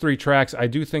last 3 tracks, I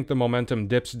do think the momentum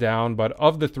dips down, but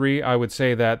of the 3, I would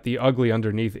say that The Ugly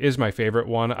Underneath is my favorite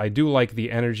one. I do like the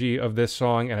energy of this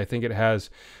song, and I think it has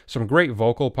some great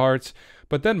vocal parts.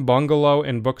 But then Bungalow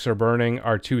and Books Are Burning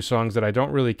are 2 songs that I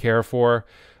don't really care for.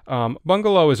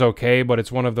 Bungalow is okay, but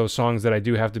it's one of those songs that I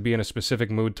do have to be in a specific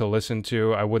mood to listen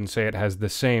to. I wouldn't say it has the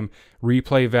same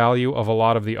replay value of a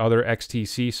lot of the other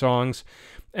XTC songs.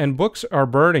 And Books Are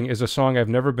Burning is a song I've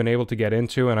never been able to get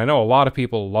into, and I know a lot of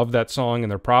people love that song,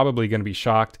 and they're probably going to be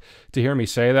shocked to hear me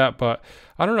say that, but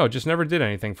I don't know, it just never did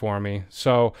anything for me.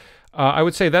 So I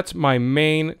would say that's my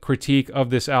main critique of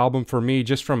this album for me,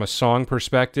 just from a song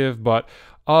perspective, but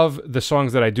of the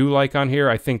songs that I do like on here,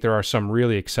 I think there are some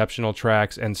really exceptional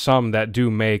tracks and some that do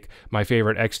make my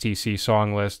favorite XTC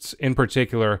song lists, in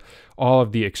particular, all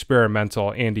of the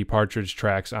experimental Andy Partridge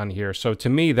tracks on here. So to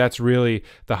me, that's really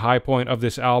the high point of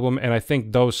this album, and I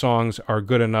think those songs are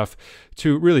good enough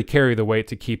to really carry the weight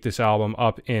to keep this album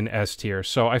up in S tier.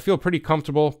 So I feel pretty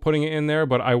comfortable putting it in there,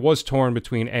 but I was torn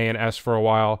between A and S for a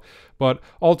while. But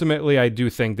ultimately, I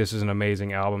do think this is an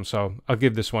amazing album, so I'll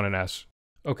give this one an S.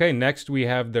 Okay, next we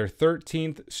have their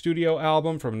 13th studio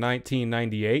album from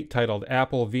 1998 titled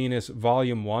Apple Venus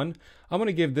Volume 1. I'm going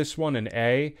to give this one an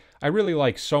A. I really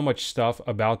like so much stuff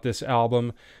about this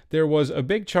album. There was a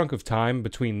big chunk of time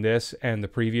between this and the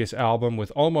previous album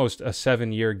with almost a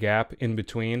 7-year gap in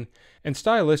between. And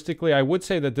stylistically, I would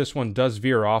say that this one does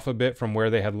veer off a bit from where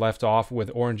they had left off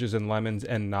with Oranges and Lemons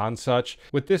and Nonsuch,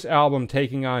 with this album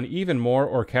taking on even more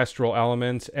orchestral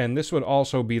elements, and this would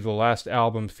also be the last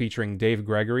album featuring Dave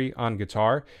Gregory on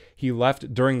guitar. He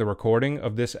left during the recording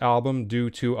of this album due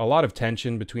to a lot of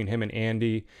tension between him and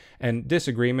Andy, and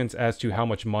disagreements as to how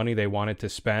much money they wanted to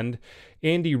spend.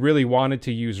 Andy really wanted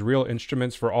to use real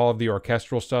instruments for all of the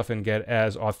orchestral stuff and get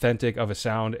as authentic of a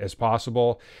sound as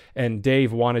possible, and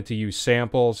Dave wanted to use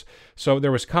samples, so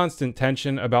there was constant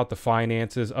tension about the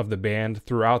finances of the band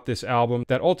throughout this album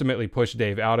that ultimately pushed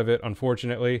Dave out of it,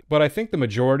 unfortunately. But I think the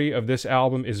majority of this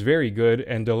album is very good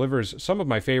and delivers some of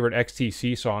my favorite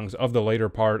XTC songs of the later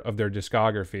part of their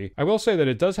discography. I will say that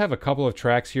it does have a couple of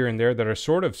tracks here and there that are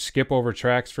sort of skip over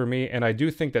tracks for me, and I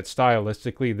do think that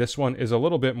stylistically this one is a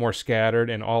little bit more scattered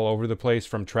and all over the place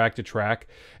from track to track,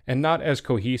 and not as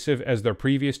cohesive as their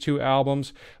previous two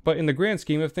albums, but in the grand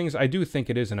scheme of things, I do think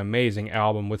it is an amazing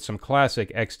album with some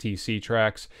classic XTC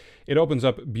tracks. It opens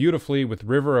up beautifully with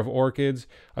River of Orchids,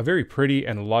 a very pretty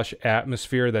and lush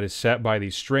atmosphere that is set by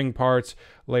these string parts,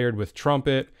 layered with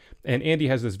trumpet, and Andy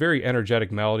has this very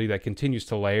energetic melody that continues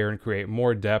to layer and create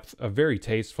more depth, a very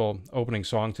tasteful opening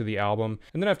song to the album.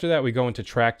 And then after that we go into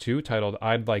track 2, titled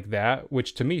I'd Like That,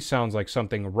 which to me sounds like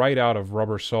something right out of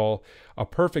Rubber Soul, a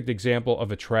perfect example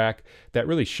of a track that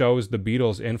really shows the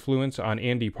Beatles' influence on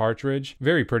Andy Partridge.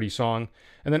 Very pretty song.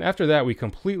 And then after that we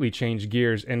completely change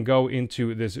gears and go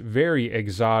into this very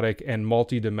exotic and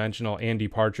multi-dimensional Andy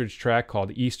Partridge track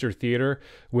called Easter Theater,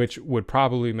 which would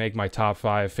probably make my top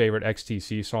 5 favorite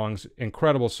XTC songs.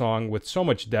 Incredible song with so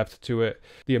much depth to it.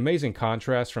 The amazing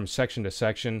contrast from section to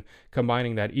section,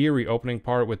 combining that eerie opening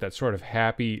part with that sort of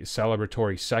happy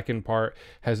celebratory second part,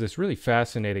 has this really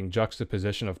fascinating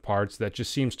juxtaposition of parts that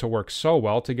just seems to work so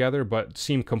well together but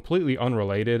seem completely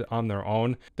unrelated on their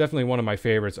own. Definitely one of my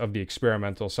favorites of the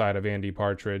experimental side of Andy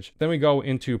Partridge. Then we go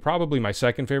into probably my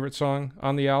second favorite song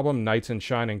on the album, Knights in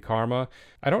Shining Karma.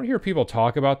 I don't hear people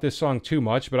talk about this song too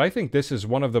much, but I think this is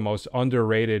one of the most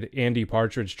underrated Andy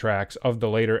Partridge tracks of the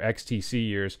later XTC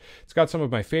years. It's got some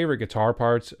of my favorite guitar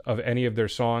parts of any of their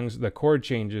songs. The chord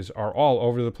changes are all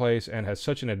over the place and has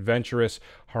such an adventurous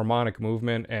harmonic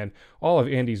movement, and all of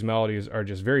Andy's melodies are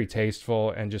just very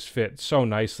tasteful and just fit so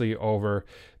nicely over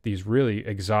these really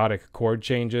exotic chord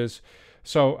changes.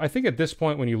 So I think at this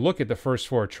point, when you look at the first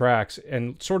 4 tracks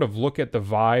and sort of look at the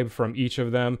vibe from each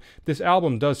of them, this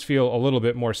album does feel a little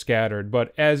bit more scattered,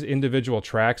 but as individual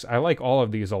tracks, I like all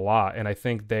of these a lot, and I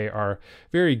think they are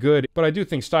very good, but I do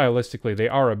think stylistically they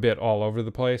are a bit all over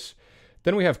the place.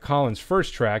 Then we have Colin's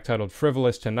first track, titled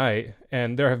Frivolous Tonight,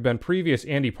 and there have been previous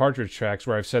Andy Partridge tracks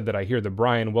where I've said that I hear the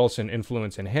Brian Wilson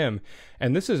influence in him,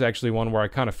 and this is actually one where I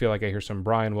kind of feel like I hear some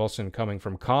Brian Wilson coming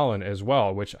from Colin as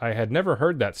well, which I had never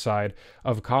heard that side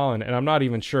of Colin, and I'm not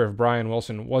even sure if Brian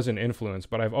Wilson was an influence,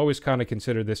 but I've always kind of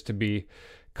considered this to be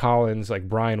Colin's like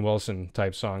Brian Wilson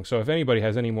type song. So if anybody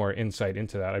has any more insight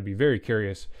into that, I'd be very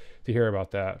curious to hear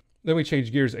about that. Then we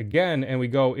change gears again and we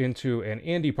go into an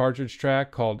Andy Partridge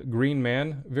track called Green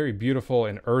Man. Very beautiful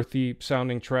and earthy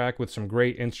sounding track with some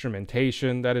great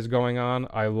instrumentation that is going on.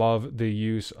 I love the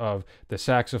use of the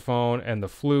saxophone and the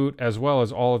flute, as well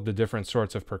as all of the different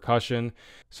sorts of percussion.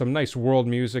 Some nice world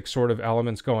music sort of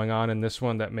elements going on in this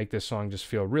one that make this song just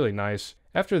feel really nice.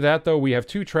 After that, though, we have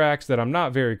 2 tracks that I'm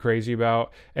not very crazy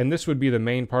about, and this would be the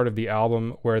main part of the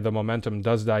album where the momentum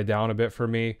does die down a bit for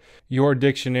me. Your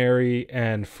Dictionary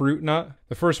and Fruit Nut.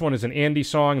 The first one is an Andy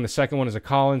song, and the second one is a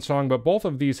Colin song, but both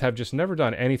of these have just never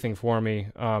done anything for me.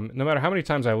 No matter how many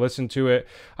times I listened to it,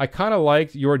 I kind of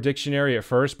liked Your Dictionary at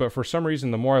first, but for some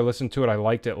reason, the more I listened to it, I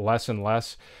liked it less and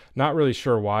less. Not really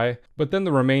sure why. But then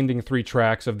the remaining 3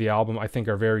 tracks of the album I think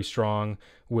are very strong,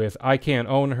 with I Can't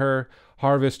Own Her,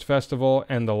 Harvest Festival,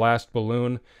 and The Last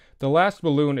Balloon. The Last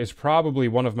Balloon is probably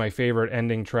one of my favorite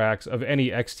ending tracks of any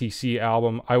XTC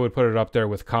album. I would put it up there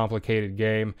with Complicated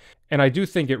Game. And I do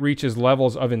think it reaches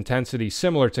levels of intensity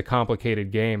similar to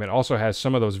Complicated Game. It also has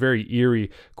some of those very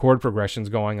eerie chord progressions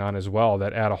going on as well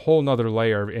that add a whole nother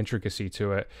layer of intricacy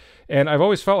to it. And I've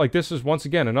always felt like this is, once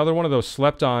again, another one of those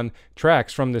slept-on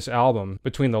tracks from this album.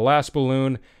 Between The Last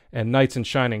Balloon and Knights in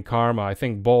Shining Karma, I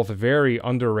think both very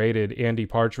underrated Andy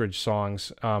Partridge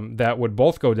songs that would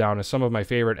both go down as some of my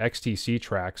favorite XTC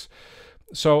tracks.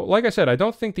 So, like I said, I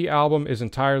don't think the album is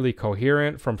entirely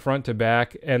coherent from front to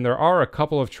back, and there are a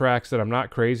couple of tracks that I'm not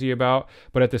crazy about,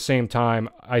 but at the same time,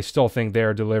 I still think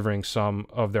they're delivering some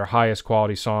of their highest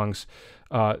quality songs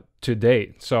to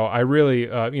date. So I really,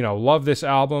 love this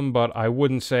album, but I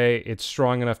wouldn't say it's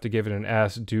strong enough to give it an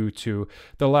S due to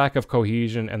the lack of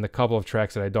cohesion and the couple of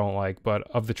tracks that I don't like. But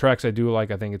of the tracks I do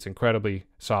like, I think it's incredibly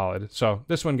solid. So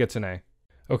this one gets an A.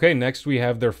 Okay, next we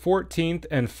have their 14th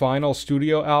and final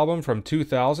studio album from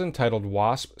 2000 titled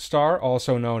Wasp Star,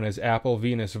 also known as Apple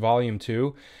Venus Volume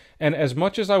 2. And as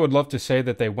much as I would love to say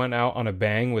that they went out on a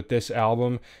bang with this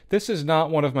album, this is not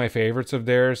one of my favorites of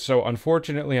theirs, so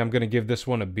unfortunately I'm going to give this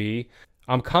one a B.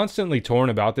 I'm constantly torn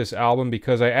about this album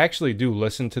because I actually do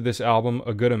listen to this album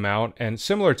a good amount, and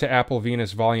similar to Apple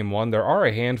Venus Volume 1, there are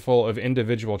a handful of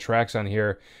individual tracks on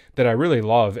here that I really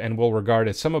love and will regard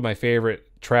as some of my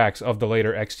favorite tracks of the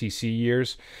later XTC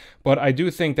years, but I do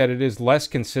think that it is less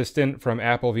consistent from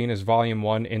Apple Venus Volume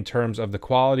 1 in terms of the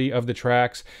quality of the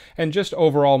tracks and just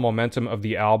overall momentum of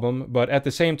the album. But at the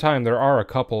same time, there are a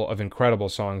couple of incredible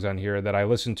songs on here that I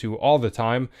listen to all the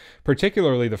time,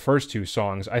 particularly the first two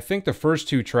songs. I think the first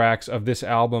two tracks of this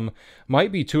album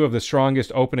might be two of the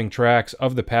strongest opening tracks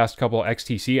of the past couple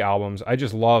XTC albums. I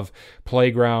just love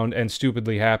Playground and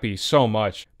Stupidly Happy so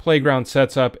much. Playground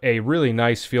sets up a really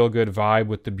nice feel-good vibe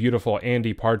with the beautiful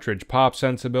Andy Partridge pop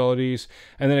sensibilities,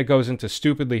 and then it goes into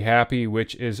Stupidly Happy,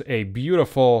 which is a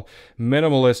beautiful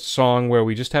minimalist song where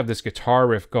we just have this guitar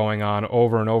riff going on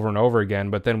over and over and over again,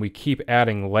 but then we keep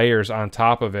adding layers on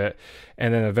top of it,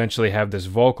 and then eventually have this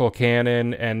vocal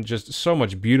canon and just so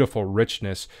much beautiful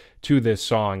richness to this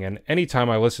song. And anytime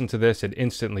I listen to this, it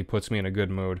instantly puts me in a good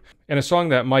mood. And a song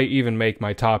that might even make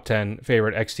my top 10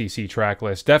 favorite XTC track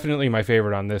list. Definitely my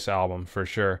favorite on this album, for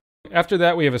sure. After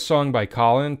that, we have a song by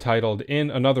Colin titled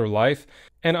In Another Life.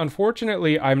 And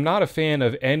unfortunately, I'm not a fan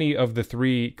of any of the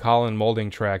three Colin Moulding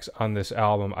tracks on this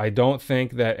album. I don't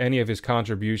think that any of his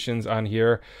contributions on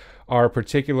here are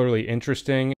particularly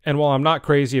interesting. And while I'm not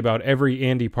crazy about every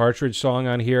Andy Partridge song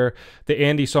on here, the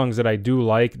Andy songs that I do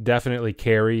like definitely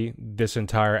carry this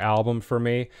entire album for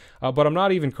me. But I'm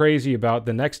not even crazy about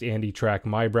the next Andy track,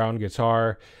 My Brown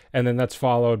Guitar, and then that's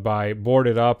followed by Board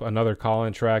It Up, another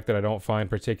Colin track that I don't find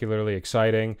particularly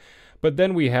exciting. But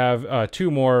then we have two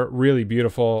more really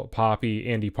beautiful poppy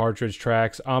Andy Partridge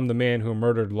tracks, I'm the Man Who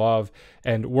Murdered Love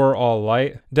and We're All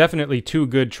Light. Definitely two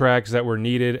good tracks that were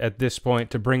needed at this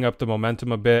point to bring up the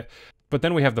momentum a bit. But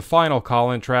then we have the final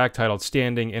Colin track titled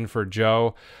Standing In For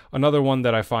Joe, another one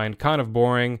that I find kind of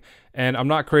boring. And I'm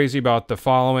not crazy about the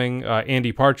following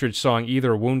Andy Partridge song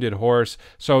either, Wounded Horse.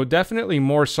 So definitely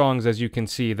more songs, as you can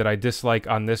see, that I dislike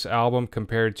on this album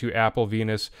compared to Apple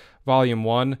Venus Volume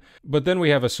 1. But then we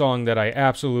have a song that I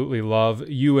absolutely love,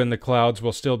 You and the Clouds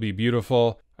Will Still Be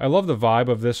Beautiful. I love the vibe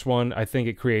of this one. I think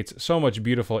it creates so much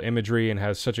beautiful imagery and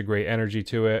has such a great energy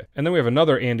to it. And then we have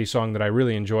another Andy song that I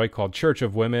really enjoy called Church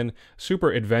of Women.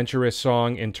 Super adventurous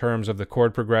song in terms of the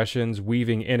chord progressions,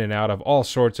 weaving in and out of all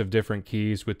sorts of different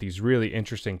keys with these really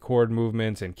interesting chord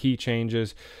movements and key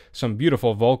changes. Some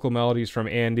beautiful vocal melodies from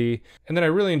Andy. And then I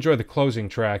really enjoy the closing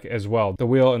track as well, The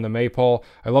Wheel and the Maypole.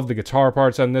 I love the guitar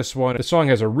parts on this one. The song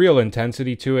has a real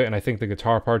intensity to it, and I think the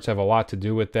guitar parts have a lot to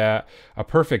do with that. A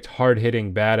perfect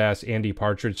hard-hitting badass Andy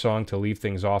Partridge song to leave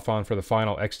things off on for the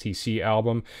final XTC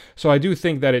album. So I do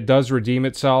think that it does redeem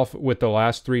itself with the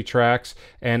last three tracks,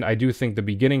 and I do think the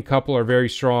beginning couple are very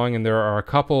strong, and there are a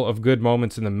couple of good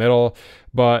moments in the middle,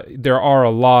 but there are a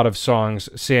lot of songs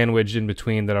sandwiched in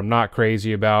between that I'm not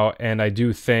crazy about, and I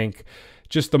do think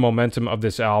just the momentum of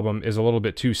this album is a little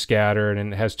bit too scattered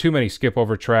and it has too many skip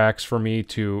over tracks for me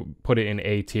to put it in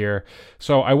A tier.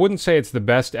 So I wouldn't say it's the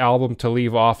best album to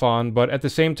leave off on, but at the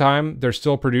same time, they're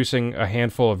still producing a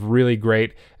handful of really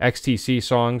great XTC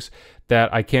songs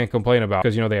that I can't complain about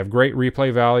because, you know, they have great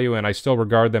replay value and I still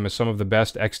regard them as some of the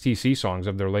best XTC songs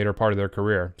of their later part of their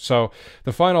career. So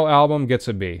the final album gets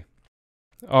a B.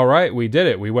 All right, we did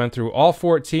it. We went through all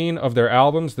 14 of their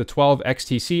albums, the 12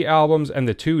 XTC albums, and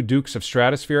the 2 Dukes of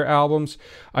Stratosphear albums.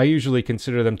 I usually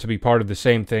consider them to be part of the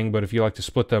same thing, but if you like to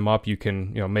split them up, you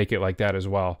can, make it like that as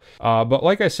well. But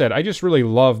like I said, I just really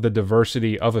love the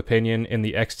diversity of opinion in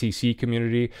the XTC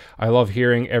community. I love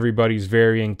hearing everybody's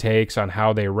varying takes on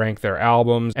how they rank their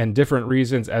albums and different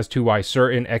reasons as to why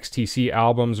certain XTC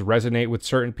albums resonate with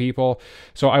certain people.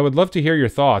 So I would love to hear your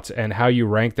thoughts and how you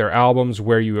rank their albums,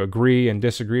 where you agree and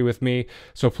disagree with me.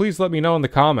 So please let me know in the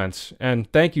comments. And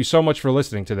thank you so much for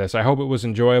listening to this. I hope it was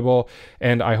enjoyable,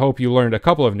 and I hope you learned a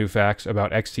couple of new facts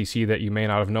about XTC that you may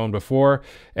not have known before.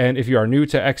 And if you are new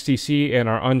to XTC and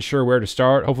are unsure where to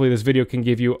start, hopefully this video can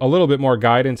give you a little bit more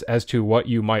guidance as to what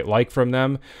you might like from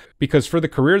them. Because for the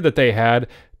career that they had,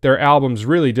 their albums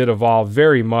really did evolve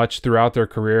very much throughout their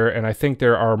career, and I think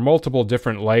there are multiple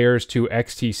different layers to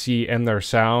XTC and their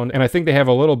sound, and I think they have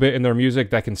a little bit in their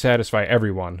music that can satisfy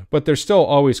everyone. But they're still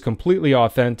always completely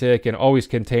authentic and always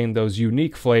contain those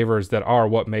unique flavors that are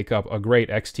what make up a great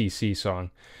XTC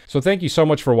song. So thank you so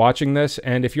much for watching this,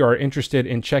 and if you are interested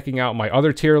in checking out my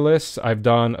other tier lists, I've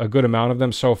done a good amount of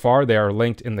them so far. They are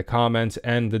linked in the comments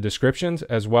and the descriptions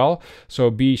as well,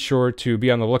 so be sure to be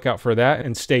on the lookout for that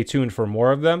and stay tuned for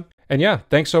more of them. And yeah,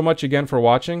 thanks so much again for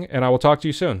watching, and I will talk to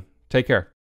you soon. Take care.